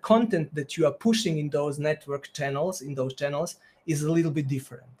think the content that you are pushing in those network channels, is a little bit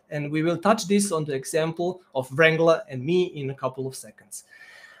different. And we will touch this on the example of Wrangler and me in a couple of seconds.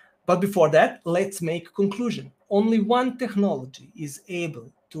 But before that, let's make a conclusion. Only one technology is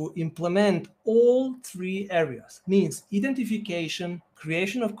able to implement all three areas, means identification,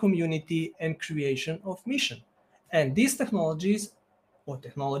 creation of community, and creation of mission. And these technologies or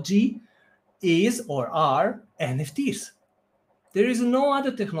technology is or are NFTs. There is no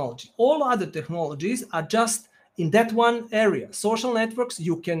other technology. All other technologies are just in that one area. Social networks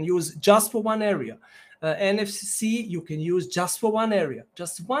you can use just for one area. NFC you can use just for one area.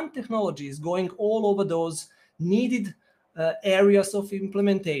 Just one technology is going all over those needed areas of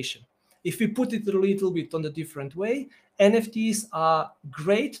implementation. If we put it a little bit on a different way, NFTs are a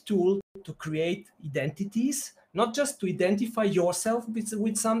great tool to create identities, not just to identify yourself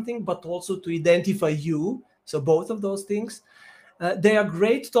with something, but also to identify you. So both of those things. They are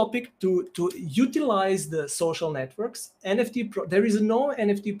great topic to utilize the social networks. There is no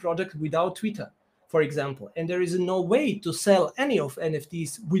NFT project without Twitter, for example, and there is no way to sell any of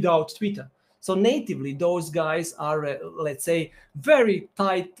NFTs without Twitter. So natively, those guys are, let's say, very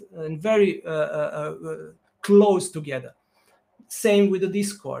tight and very close together. Same with the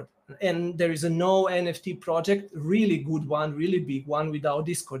Discord. And there is no NFT project, really good one, really big one, without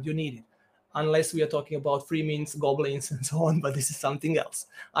Discord. You need it. Unless we are talking about free mints, goblins, and so on, but this is something else.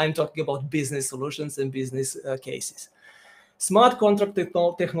 I'm talking about business solutions and business cases. Smart contract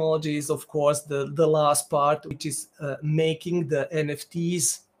technology is, of course, the last part, which is making the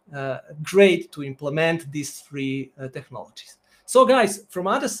NFTs great to implement these three technologies. So guys, from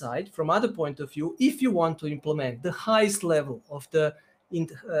other point of view, if you want to implement the highest level of the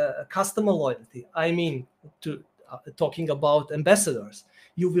customer loyalty, I mean, talking about ambassadors,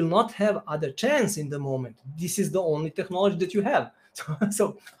 you will not have other chance in the moment. This is the only technology that you have.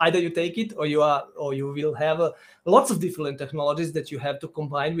 So either you take it or you will have lots of different technologies that you have to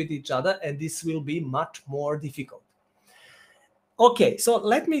combine with each other, and this will be much more difficult. Okay, so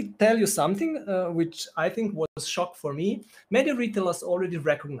let me tell you something which I think was a shock for me. Many retailers already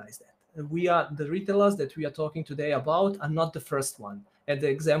recognize that. The retailers that we are talking today about are not the first one. And the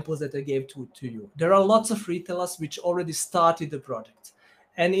examples that I gave to you. There are lots of retailers which already started the project.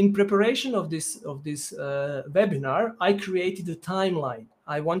 And in preparation of this webinar, I created a timeline.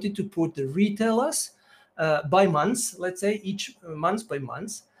 I wanted to put the retailers by months, let's say each month by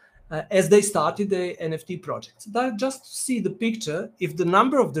month, as they started the NFT projects. That just to see the picture, if the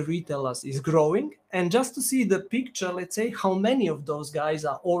number of the retailers is growing, and just to see the picture, let's say, how many of those guys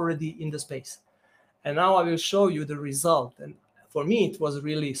are already in the space. And now I will show you the result. And for me, it was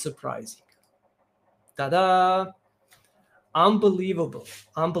really surprising. Ta-da! Unbelievable.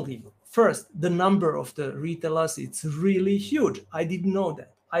 First, the number of the retailers, it's really huge. I didn't know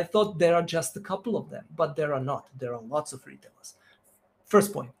that. I thought there are just a couple of them, but there are not. There are lots of retailers.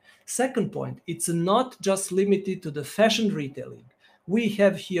 First point. Second point, it's not just limited to the fashion retailing. We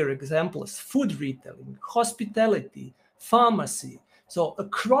have here examples: food retailing, hospitality, pharmacy. So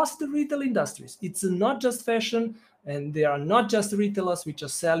across the retail industries, it's not just fashion, and they are not just retailers which are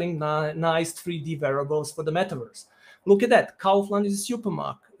selling nice 3D wearables for the metaverse. Look at that. Kaufland is a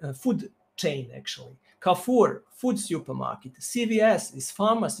supermarket, food chain actually. Carrefour, food supermarket. CVS is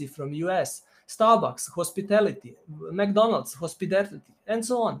pharmacy from US. Starbucks, hospitality. McDonald's, hospitality, and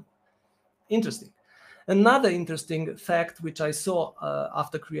so on. Interesting. Another interesting fact which I saw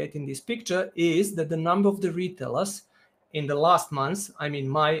after creating this picture is that the number of the retailers in the last months, I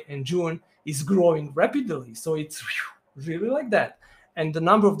mean May and June, is growing rapidly. So it's really like that. And the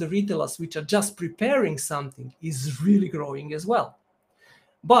number of the retailers which are just preparing something is really growing as well.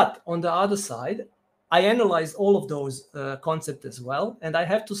 But on the other side, I analyzed all of those concepts as well. And I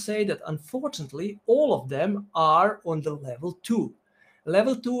have to say that unfortunately, all of them are on the level 2.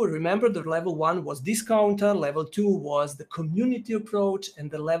 Level 2, remember the level 1 was discounter, level 2 was the community approach, and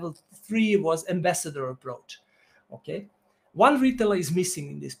the level 3 was ambassador approach. Okay. One retailer is missing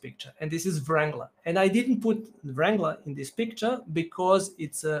in this picture, and this is Wrangler. And I didn't put Wrangler in this picture because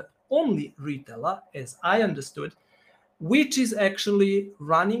it's a only retailer, as I understood, which is actually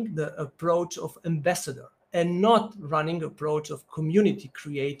running the approach of ambassador. and not running approach of community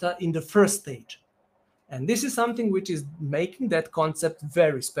creator in the first stage. And this is something which is making that concept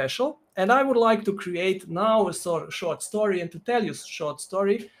very special. And I would like to create now a sort of short story and to tell you a short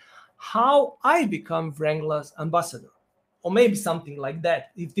story how I become Wrangler's ambassador. Or maybe something like that,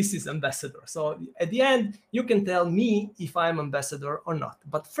 if this is ambassador. So at the end, you can tell me if I'm ambassador or not.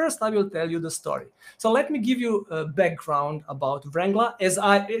 But first, I will tell you the story. So let me give you a background about Wrangler, as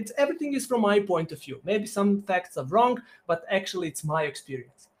everything is from my point of view. Maybe some facts are wrong, but actually it's my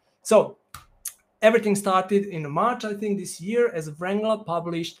experience. So everything started in March, I think, this year, as Wrangler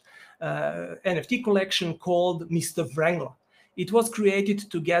published NFT collection called Mr. Wrangler. It was created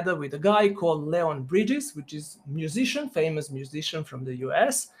together with a guy called Leon Bridges, which is famous musician from the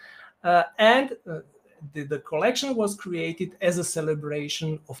US. The collection was created as a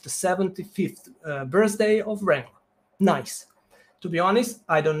celebration of the 75th birthday of Wrangler. Nice. To be honest,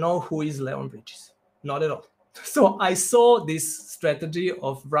 I don't know who is Leon Bridges. Not at all. So I saw this strategy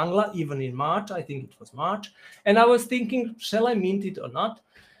of Wrangler even in March, I think it was March, and I was thinking, shall I mint it or not?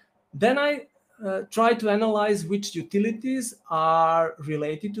 Then I tried to analyze which utilities are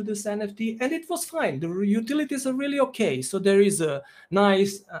related to this NFT, and it was fine. The utilities are really okay. So there is a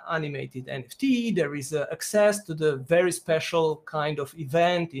nice animated NFT. There is access to the very special kind of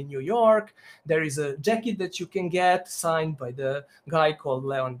event in New York. There is a jacket that you can get signed by the guy called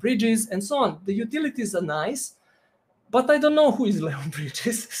Leon Bridges, and so on. The utilities are nice, but I don't know who is Leon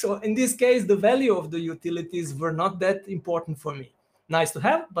Bridges. So in this case, the value of the utilities were not that important for me. Nice to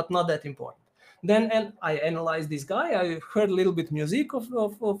have, but not that important. Then I analyzed this guy. I heard a little bit music of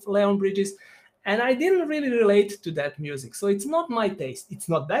Leon Bridges, and I didn't really relate to that music. So it's not my taste. It's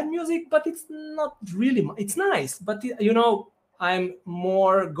not bad music, but it's not really, it's nice. But you know, I'm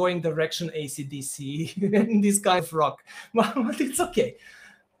more going direction AC/DC and this kind of rock, but it's okay.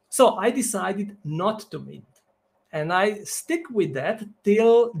 So I decided not to mint. And I stick with that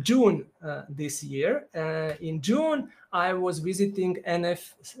till June this year. In June, I was visiting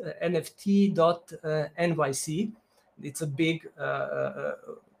NFT.nyc. It's a big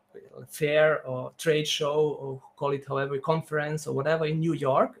fair or trade show, or call it however, conference or whatever in New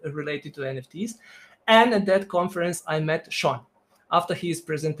York related to NFTs. And at that conference, I met Sean. After his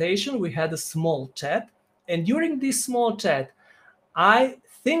presentation, we had a small chat. And during this small chat, I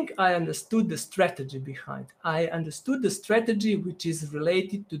think I understood the strategy behind. I understood the strategy which is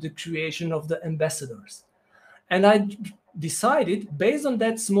related to the creation of the ambassadors. And I decided, based on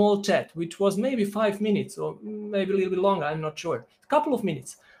that small chat, which was maybe 5 minutes or maybe a little bit longer, I'm not sure, a couple of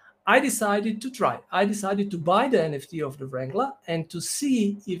minutes, I decided to try. I decided to buy the NFT of the Wrangler and to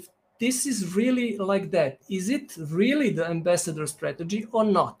see if this is really like that. Is it really the ambassador strategy or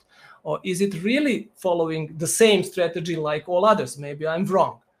not? Or is it really following the same strategy like all others? Maybe I'm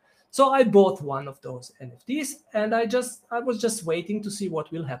wrong. So I bought one of those NFTs, and I was just waiting to see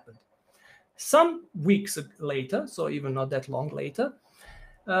what will happen. Some weeks later, so even not that long later,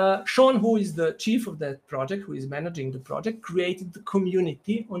 Sean, who is the chief of that project, who is managing the project, created the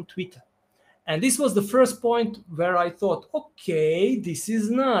community on Twitter. And this was the first point where I thought, okay, this is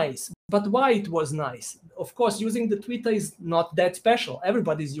nice. But why it was nice? Of course, using the Twitter is not that special.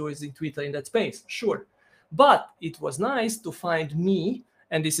 Everybody's using Twitter in that space, sure. But it was nice to find me,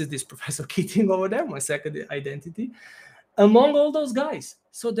 and this is this Professor Keating over there, my second identity, among all those guys.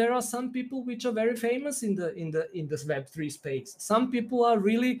 So there are some people which are very famous in the Web3 space. Some people are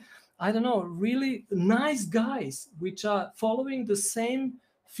really, I don't know, really nice guys which are following the same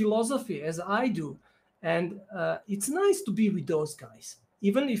philosophy as I do, and it's nice to be with those guys.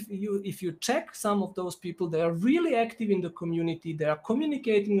 Even if you check some of those people, they are really active in the community. They are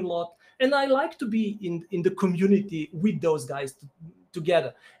communicating a lot, and I like to be in the community with those guys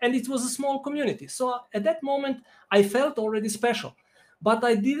together. And it was a small community, so at that moment I felt already special. But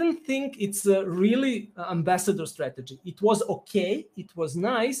I didn't think it's a really ambassador strategy. It was okay, it was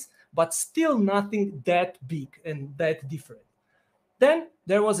nice, but still nothing that big and that different. Then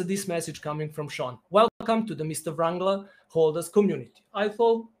there was this message coming from Sean. Welcome to the Mr. Wrangler holders community. I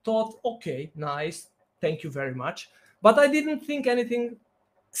thought, okay, nice, thank you very much. But I didn't think anything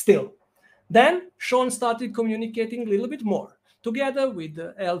still. Then Sean started communicating a little bit more. Together with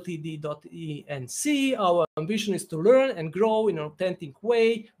the LTD.enc, our ambition is to learn and grow in an authentic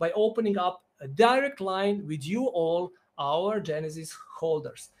way by opening up a direct line with you all, our Genesis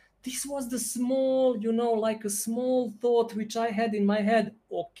holders. This was the small, like a small thought which I had in my head.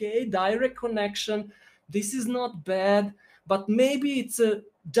 Okay, direct connection. This is not bad, but maybe it's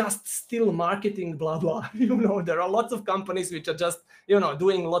just still marketing, blah, blah. There are lots of companies which are just,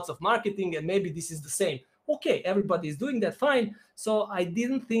 doing lots of marketing, and maybe this is the same. Okay, everybody is doing that, fine. So I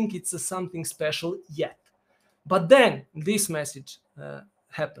didn't think it's something special yet. But then this message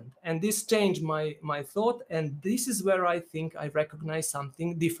happened, and this changed my thought, and this is where I think I recognize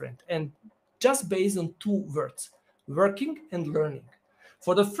something different, and just based on two words: working and learning.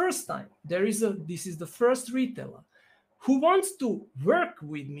 For the first time, this is the first retailer who wants to work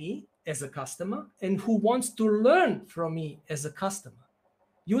with me as a customer and who wants to learn from me as a customer.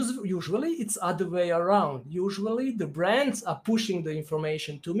 Usually it's other way around. Usually the brands are pushing the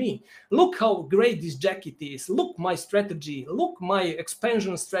information to me. Look how great this jacket is. Look my strategy. Look my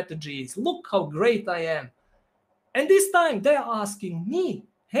expansion strategies. Look how great I am. And this time they're asking me,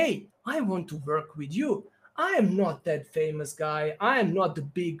 hey, I want to work with you. I am not that famous guy. I am not the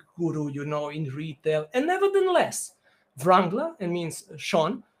big guru, in retail. And nevertheless, Wrangler, and means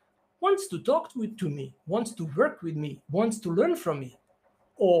Sean, wants to talk to me, wants to work with me, wants to learn from me.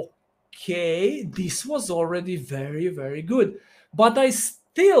 Okay, this was already very, very good. But I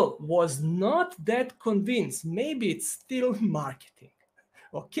still was not that convinced. Maybe it's still marketing.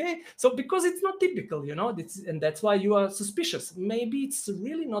 Okay, so because it's not typical, and that's why you are suspicious. Maybe it's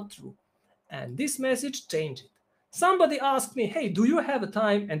really not true. And this message changed it. Somebody asked me, hey, do you have a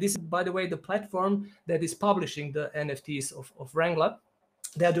time? And this is, by the way, the platform that is publishing the NFTs of Wrangler.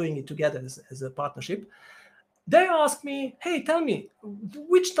 They're doing it together as a partnership. They ask me, hey, tell me,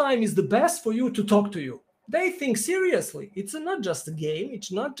 which time is the best for you to talk to you? They think seriously. It's not just a game.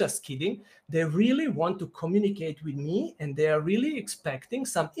 It's not just kidding. They really want to communicate with me, and they are really expecting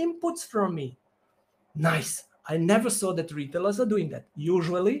some inputs from me. Nice. I never saw that retailers are doing that.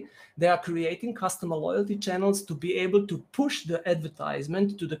 Usually, they are creating customer loyalty channels to be able to push the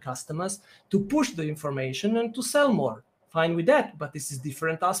advertisement to the customers, to push the information, and to sell more. Fine with that, but this is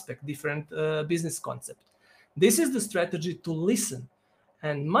different aspect, different business concept. This is the strategy to listen,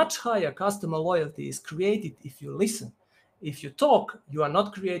 and much higher customer loyalty is created if you listen. If you talk, you are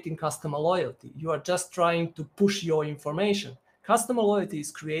not creating customer loyalty. You are just trying to push your information. Customer loyalty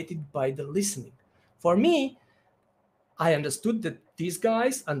is created by the listening. For me, I understood that these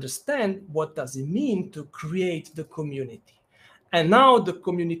guys understand what does it mean to create the community. And now the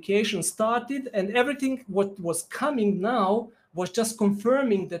communication started, and everything what was coming now was just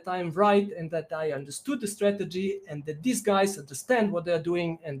confirming that I am right and that I understood the strategy and that these guys understand what they're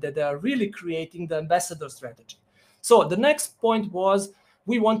doing and that they are really creating the ambassador strategy. So the next point was,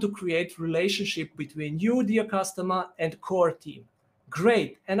 we want to create relationship between you, dear customer, and core team.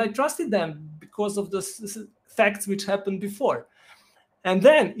 Great. And I trusted them because of the facts which happened before. And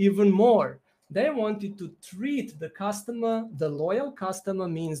then even more, they wanted to treat the customer, the loyal customer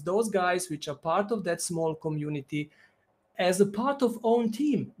means those guys which are part of that small community, as a part of own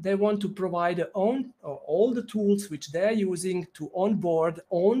team. They want to provide all the tools which they're using to onboard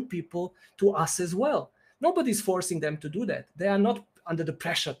own people to us as well. Nobody's forcing them to do that. They are not under the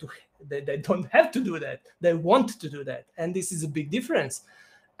pressure they don't have to do that. They want to do that. And this is a big difference.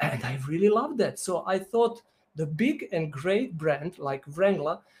 And I really love that. So I thought the big and great brand like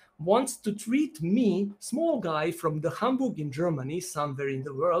Wrangler wants to treat me, small guy from the Hamburg in Germany, somewhere in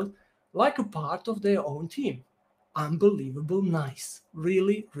the world, like a part of their own team. Unbelievable nice.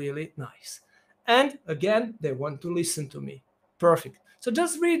 Really, really nice. And again, they want to listen to me. Perfect. So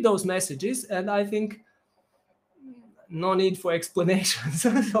just read those messages, and I think no need for explanations.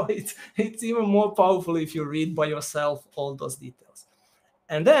 So it's even more powerful if you read by yourself all those details.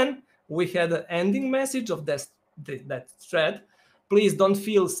 And then we had an ending message of that thread. Please don't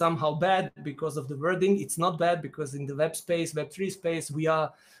feel somehow bad because of the wording. It's not bad, because in the web space, Web3 space, we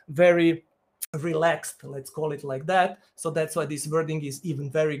are very relaxed, let's call it like that. So that's why this wording is even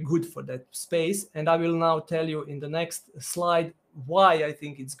very good for that space. And I will now tell you in the next slide why I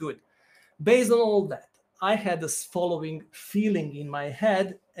think it's good. Based on all that, I had this following feeling in my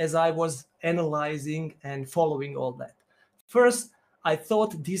head as I was analyzing and following all that. First, I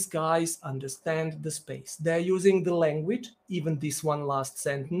thought these guys understand the space. They're using the language, even this one last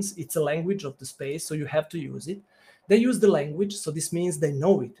sentence, it's a language of the space, so you have to use it. They use the language, so this means they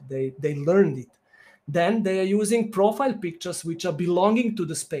know it, they learned it. Then they are using profile pictures which are belonging to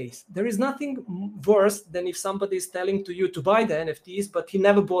the space. There is nothing worse than if somebody is telling to you to buy the NFTs, but he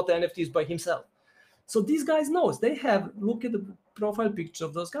never bought the NFTs by himself. So these guys knows, they have, look at the profile picture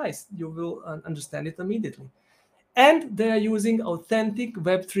of those guys, you will understand it immediately. And they are using authentic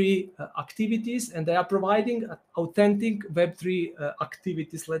Web3 activities, and they are providing authentic Web3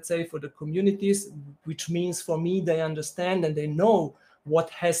 activities, let's say, for the communities, which means for me, they understand and they know what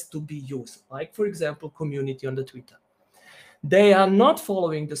has to be used. Like, for example, community on the Twitter. They are not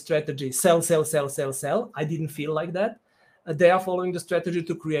following the strategy, sell, sell, sell, sell, sell. I didn't feel like that. They are following the strategy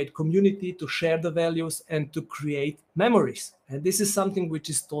to create community, to share the values, and to create memories. And this is something which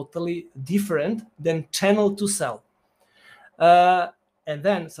is totally different than channel to sell. And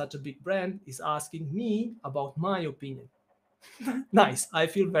then such a big brand is asking me about my opinion. Nice. I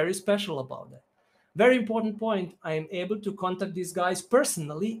feel very special about that. Very important point. I am able to contact these guys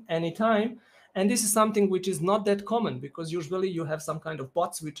personally anytime. And this is something which is not that common, because usually you have some kind of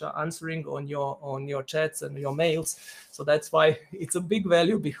bots which are answering on your chats and your mails. So that's why it's a big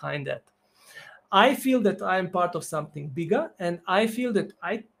value behind that. I feel that I am part of something bigger, and I feel that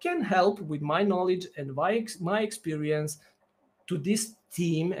I can help with my knowledge and my experience to this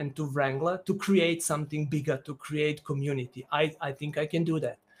team and to Wrangler to create something bigger, to create community. I think I can do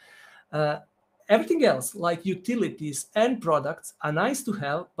that. Everything else, like utilities and products, are nice to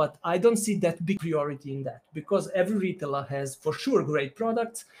have, but I don't see that big priority in that, because every retailer has for sure great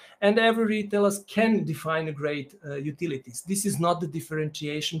products, and every retailer can define great utilities. This is not the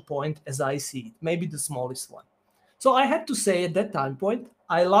differentiation point as I see it, maybe the smallest one. So I had to say at that time point,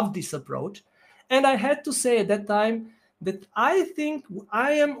 I love this approach. And I had to say at that time that I think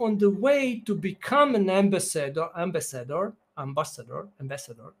I am on the way to become an ambassador,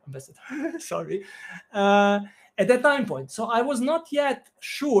 sorry, at that time point. So I was not yet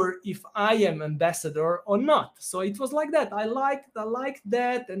sure if I am ambassador or not. So it was like that. I liked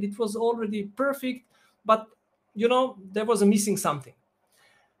that, and it was already perfect, but there was a missing something.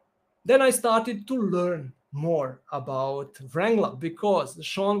 Then I started to learn more about Wrangler, because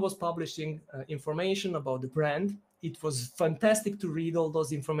Sean was publishing information about the brand. It was fantastic to read all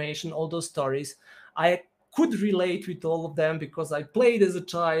those information, all those stories. I could relate with all of them because I played as a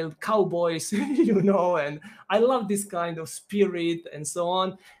child, cowboys, and I love this kind of spirit and so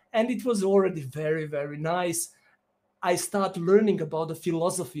on. And it was already very, very nice. I started learning about the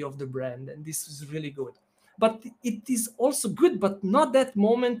philosophy of the brand, and this was really good. But it is also good, but not that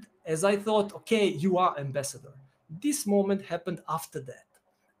moment as I thought, okay, you are ambassador. This moment happened after that.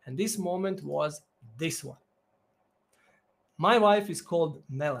 And this moment was this one. My wife is called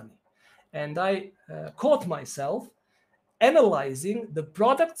Melanie. And I caught myself analyzing the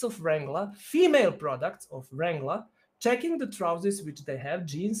products of Wrangler, female products of Wrangler, checking the trousers which they have,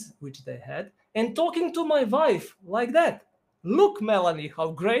 jeans which they had, and talking to my wife like that. Look, Melanie, how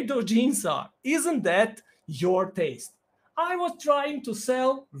great those jeans are. Isn't that your taste? I was trying to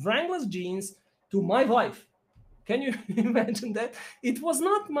sell Wrangler's jeans to my wife. Can you imagine that? It was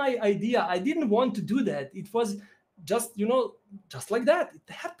not my idea. I didn't want to do that. It was just, just like that.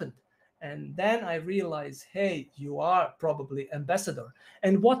 It happened. And then I realized, hey, you are probably ambassador.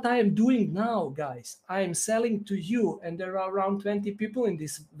 And what I am doing now, guys, I am selling to you, and there are around 20 people in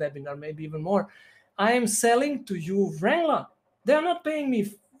this webinar, maybe even more. I am selling to you Wrangler. They are not paying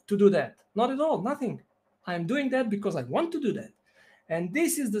me to do that. Not at all, nothing. I am doing that because I want to do that. And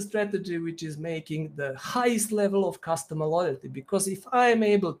this is the strategy which is making the highest level of customer loyalty. Because if I am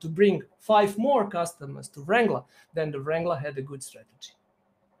able to bring 5 more customers to Wrangler, then the Wrangler had a good strategy.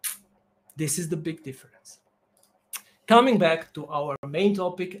 This is the big difference. Coming back to our main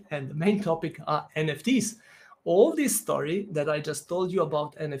topic, and the main topic are NFTs. All this story that I just told you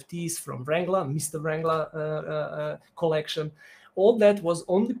about NFTs from Wrangler, Mr. Wrangler collection, all that was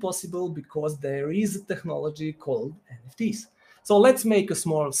only possible because there is a technology called NFTs. So let's make a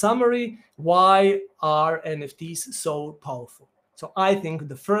small summary. Why are NFTs so powerful? So I think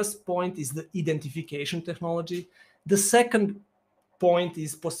the first point is the identification technology. The second point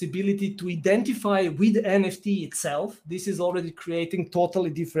is possibility to identify with NFT itself. This is already creating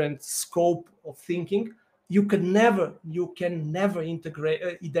totally different scope of thinking. You can never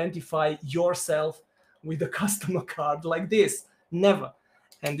identify yourself with a customer card like this. Never.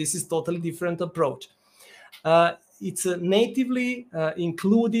 And this is totally different approach. It's natively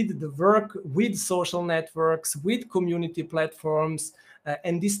included the work with social networks, with community platforms,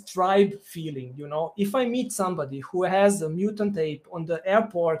 and this tribe feeling. If I meet somebody who has a mutant ape on the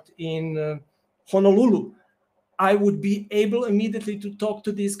airport in Honolulu, I would be able immediately to talk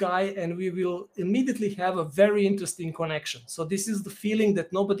to this guy, and we will immediately have a very interesting connection. So this is the feeling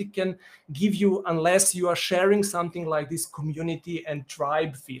that nobody can give you unless you are sharing something like this community and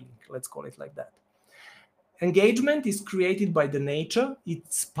tribe feeling. Let's call it like that. Engagement is created by the nature.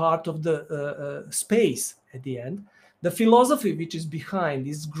 It's part of the space at the end. The philosophy which is behind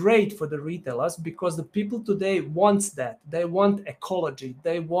is great for the retailers because the people today want that. They want ecology.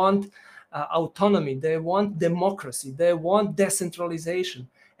 They want autonomy. They want democracy. They want decentralization.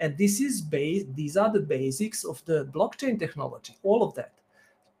 And these are the basics of the blockchain technology, all of that.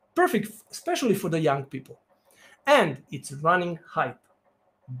 Perfect, especially for the young people. And it's running hype.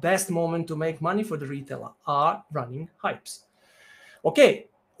 best moment to make money for the retailer are running hypes. Okay,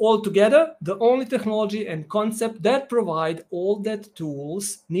 altogether, the only technology and concept that provide all that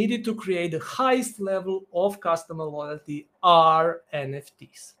tools needed to create the highest level of customer loyalty are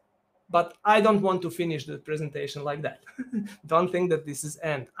NFTs. But I don't want to finish the presentation like that. Don't think that this is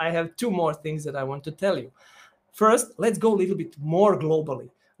end. I have two more things that I want to tell you. First, let's go a little bit more globally.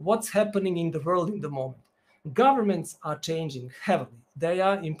 What's happening in the world in the moment? Governments are changing heavily. They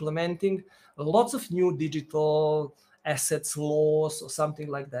are implementing lots of new digital assets laws or something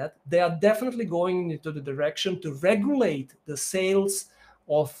like that. They are definitely going into the direction to regulate the sales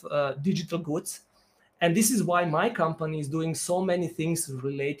of digital goods. And this is why my company is doing so many things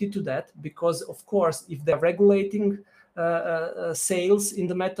related to that, because of course, if they're regulating sales in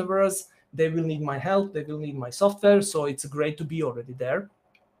the metaverse, they will need my help, they will need my software. So it's great to be already there.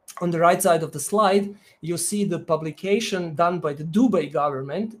 On the right side of the slide, you see the publication done by the Dubai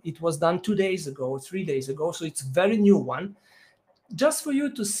government. It was done 2 days ago, 3 days ago. So it's a very new one. Just for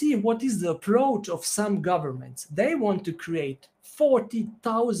you to see what is the approach of some governments. They want to create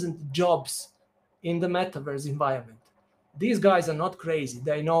 40,000 jobs in the metaverse environment. These guys are not crazy.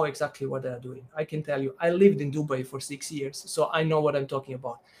 They know exactly what they're doing. I can tell you, I lived in Dubai for 6 years, so I know what I'm talking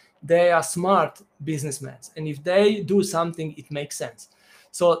about. They are smart businessmen. And if they do something, it makes sense.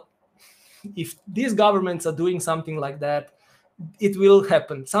 So if these governments are doing something like that, it will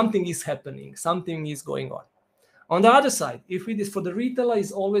happen. Something is happening. Something is going on. On the other side, if it is for the retailer,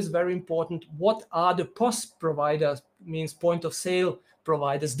 is always very important. What are the POS providers, means point of sale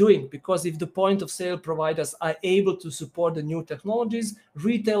providers, doing? Because if the point of sale providers are able to support the new technologies,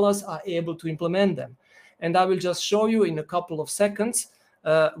 retailers are able to implement them. And I will just show you in a couple of seconds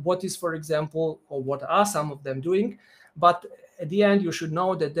what is, for example, or what are some of them doing. But at the end, you should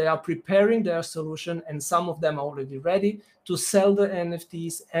know that they are preparing their solution, and some of them are already ready to sell the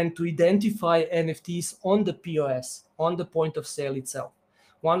NFTs and to identify NFTs on the POS, on the point of sale itself.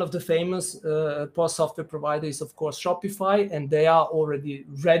 One of the famous POS software providers is, of course, Shopify, and they are already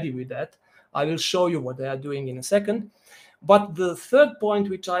ready with that. I will show you what they are doing in a second. But the third point,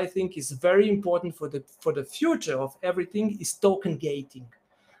 which I think is very important for the future of everything, is token gating.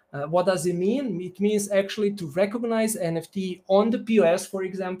 What does it mean? It means actually to recognize NFT on the POS, for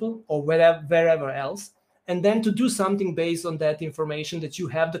example, or wherever else, and then to do something based on that information that you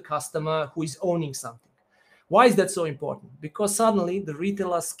have the customer who is owning something. Why is that so important? Because suddenly the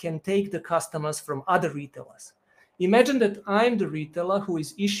retailers can take the customers from other retailers. Imagine that I'm the retailer who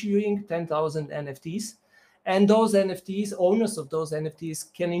is issuing 10,000 NFTs, and those NFTs, owners of those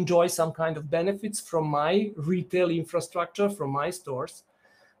NFTs, can enjoy some kind of benefits from my retail infrastructure, from my stores.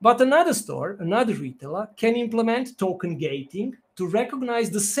 But another store, another retailer, can implement token gating to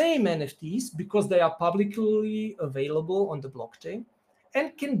recognize the same NFTs because they are publicly available on the blockchain,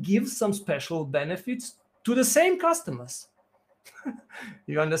 and can give some special benefits to the same customers.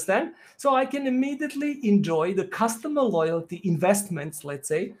 You understand? So I can immediately enjoy the customer loyalty investments, let's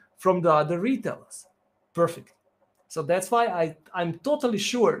say, from the other retailers. Perfect. So that's why I'm totally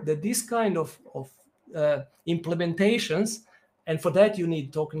sure that this kind of implementations, and for that you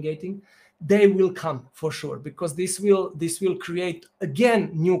need token gating, they will come for sure, because this will create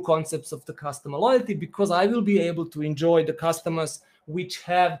again new concepts of the customer loyalty, because I will be able to enjoy the customers which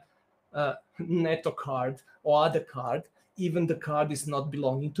have Netto card or other card, even the card is not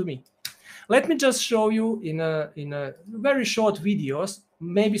belonging to me. Let me just show you in a very short videos,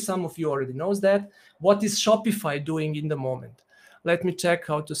 maybe some of you already knows that, what is Shopify doing in the moment. Let me check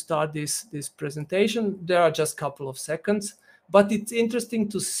how to start this presentation. There are just a couple of seconds, but it's interesting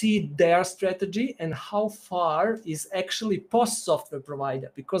to see their strategy and how far is actually POS software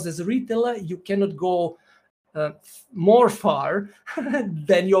provider, because as a retailer, you cannot go more far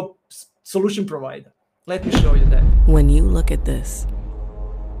than your solution provider. Let me show you that. When you look at this,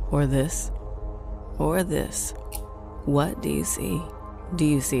 or this, or this, what do you see? Do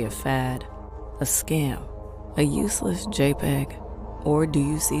you see a fad, a scam, a useless JPEG, or do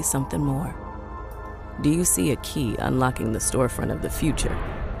you see something more? Do you see a key unlocking the storefront of the future?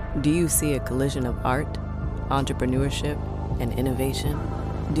 Do you see a collision of art, entrepreneurship, and innovation?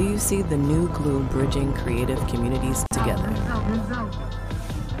 Do you see the new glue bridging creative communities together?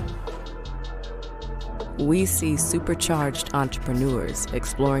 We see supercharged entrepreneurs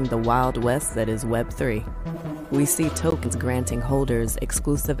exploring the Wild West that is Web3. We see tokens granting holders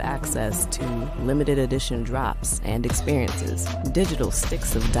exclusive access to limited edition drops and experiences. Digital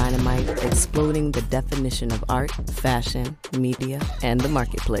sticks of dynamite exploding the definition of art, fashion, media, and the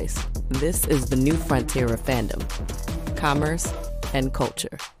marketplace. This is the new frontier of fandom, commerce, and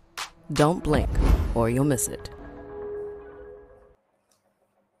culture. Don't blink or you'll miss it.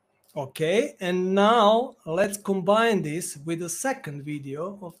 Okay, and now let's combine this with a second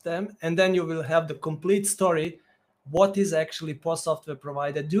video of them, and then you will have the complete story. What is actually post software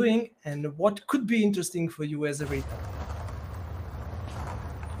provider doing and what could be interesting for you as a retailer.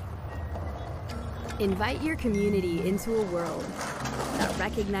 Invite your community into a world that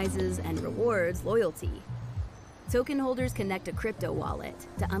recognizes and rewards loyalty. Token holders connect a crypto wallet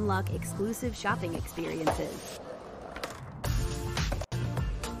to unlock exclusive shopping experiences.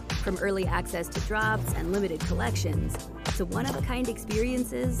 From early access to drops and limited collections, to one-of-a-kind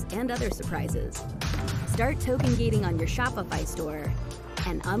experiences and other surprises. Start token gating on your Shopify store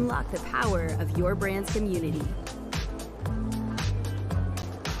and unlock the power of your brand's community.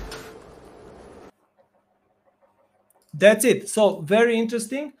 That's it. So very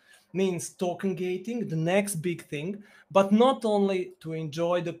interesting, means token gating, the next big thing, but not only to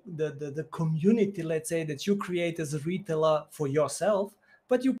enjoy the community, let's say, that you create as a retailer for yourself,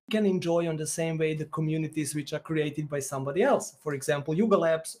 but you can enjoy on the same way the communities which are created by somebody else. For example, Yuga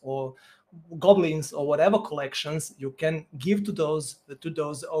Labs or Goblins or whatever collections, you can give to those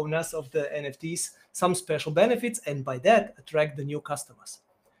owners of the NFTs some special benefits, and by that attract the new customers.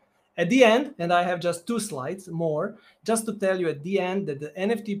 At the end, and I have just 2 slides more, just to tell you at the end that the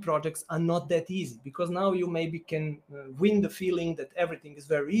NFT projects are not that easy, because now you maybe can win the feeling that everything is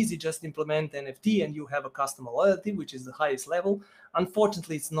very easy, just implement NFT and you have a customer loyalty, which is the highest level.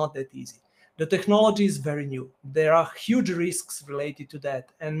 Unfortunately, it's not that easy. The technology is very new. There are huge risks related to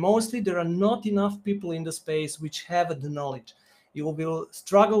that, and mostly there are not enough people in the space which have the knowledge. You will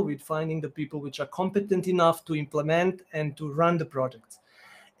struggle with finding the people which are competent enough to implement and to run the projects.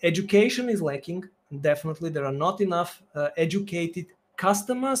 Education is lacking. Definitely, there are not enough educated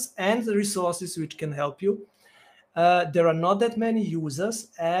customers and the resources which can help you. There are not that many users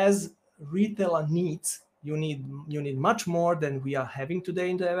as retailer needs. You need much more than we are having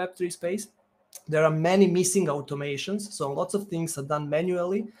today in the Web3 space. There are many missing automations, so lots of things are done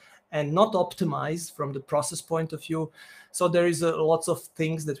manually and not optimized from the process point of view. So there is lots of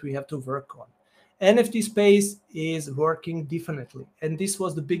things that we have to work on. NFT space is working differently, and this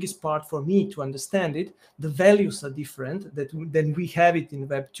was the biggest part for me to understand it. The values are different than we have it in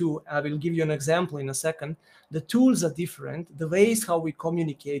Web 2. I will give you an example in a second. The tools are different. The ways how we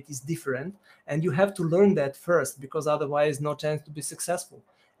communicate is different, and you have to learn that first, because otherwise no chance to be successful.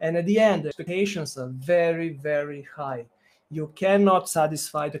 And at the end, the expectations are very, very high. You cannot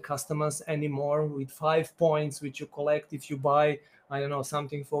satisfy the customers anymore with 5 points which you collect if you buy, I don't know,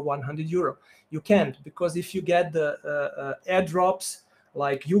 something for 100 euro. You can't, because if you get the airdrops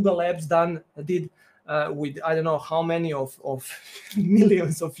like Yuga Labs did with I don't know how many of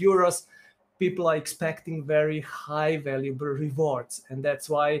millions of euros, people are expecting very high valuable rewards, and that's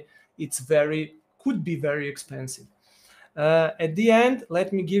why it's could be very expensive. At the end,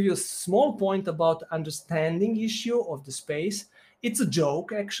 let me give you a small point about understanding issue of the space. It's a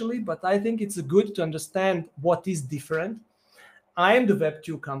joke actually, but I think it's good to understand what is different. I am the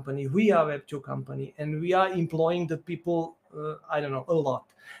Web2 company, we are Web2 company, and we are employing the people, I don't know, a lot.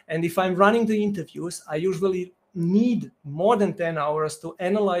 And if I'm running the interviews, I usually need more than 10 hours to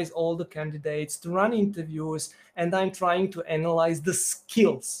analyze all the candidates, to run interviews, and I'm trying to analyze the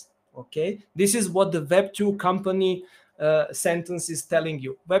skills, okay? This is what the Web2 company sentence is telling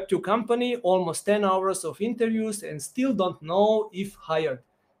you. Web2 company, almost 10 hours of interviews and still don't know if hired.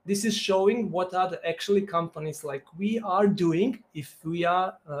 This is showing what are the actually companies like we are doing if we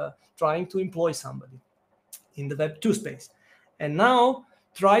are trying to employ somebody in the Web2 space. And now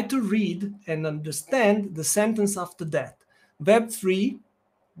try to read and understand the sentence after that. Web3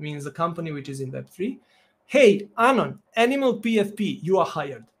 means the company which is in Web3. Hey, Anon, Animal PFP, you are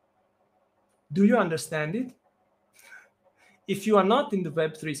hired. Do you understand it? If you are not in the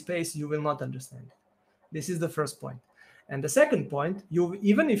Web3 space, you will not understand it. This is the first point. And the second point,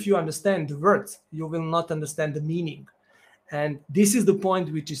 even if you understand the words, you will not understand the meaning. And this is the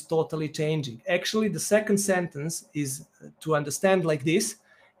point which is totally changing. Actually, the second sentence is to understand like this.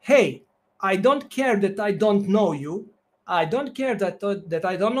 Hey, I don't care that I don't know you. I don't care that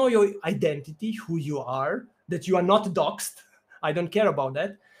I don't know your identity, who you are, that you are not doxed. I don't care about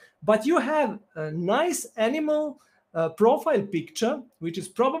that. But you have a nice animal profile picture, which is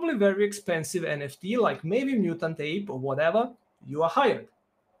probably very expensive NFT, like maybe Mutant Ape or whatever. You are hired.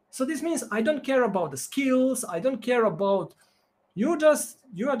 So this means I don't care about the skills. I don't care about you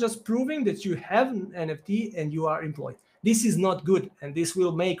are just proving that you have an NFT and you are employed. This is not good, and this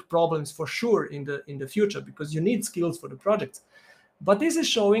will make problems for sure in the future, because you need skills for the projects. But this is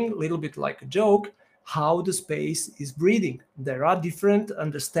showing a little bit like a joke how the space is breathing. There are different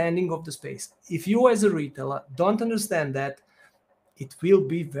understanding of the space. If you as a retailer don't understand that, it will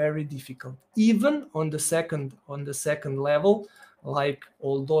be very difficult, even on the second level, like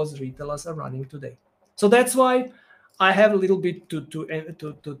all those retailers are running today. So that's why I have a little bit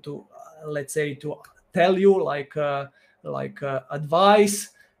to let's say, to tell you, like advice.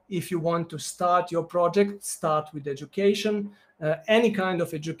 If you want to start your project, start with education. Any kind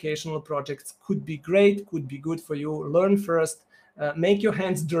of educational projects could be great, could be good for you. Learn first, make your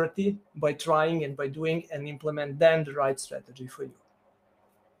hands dirty by trying and by doing, and implement then the right strategy for you.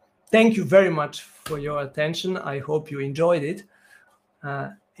 Thank you very much for your attention. I hope you enjoyed it.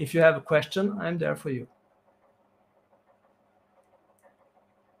 If you have a question, I'm there for you.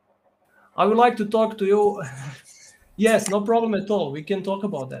 I would like to talk to you. Yes, no problem at all. We can talk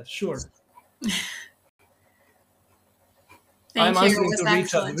about that. Sure. I'm answering to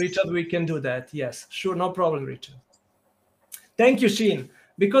Richard. Richard, we can do that. Yes, sure. No problem, Richard. Thank you, Sheen,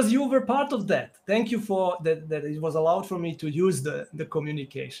 because you were part of that. Thank you for that it was allowed for me to use the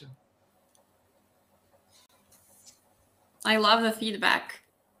communication. I love the feedback.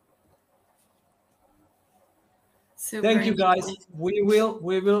 Super. Thank you, guys. We will.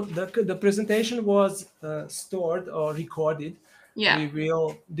 The presentation was stored or recorded. Yeah. We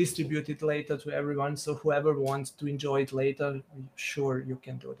will distribute it later to everyone. So whoever wants to enjoy it later, sure, you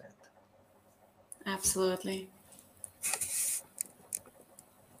can do that. Absolutely.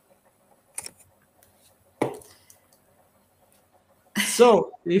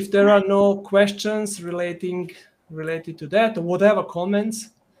 So if there are no questions related to that, or whatever comments,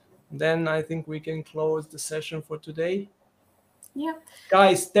 then I think we can close the session for today. Yeah.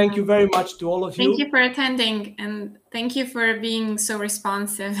 Guys, thank you very much to all of you. Thank you for attending, and thank you for being so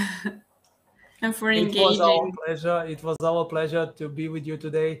responsive and for engaging. It was our pleasure. It was our pleasure to be with you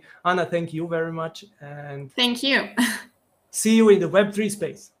today. Ana, thank you very much. And thank you. See you in the Web3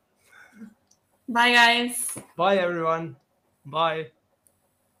 space. Bye, guys. Bye, everyone. Bye.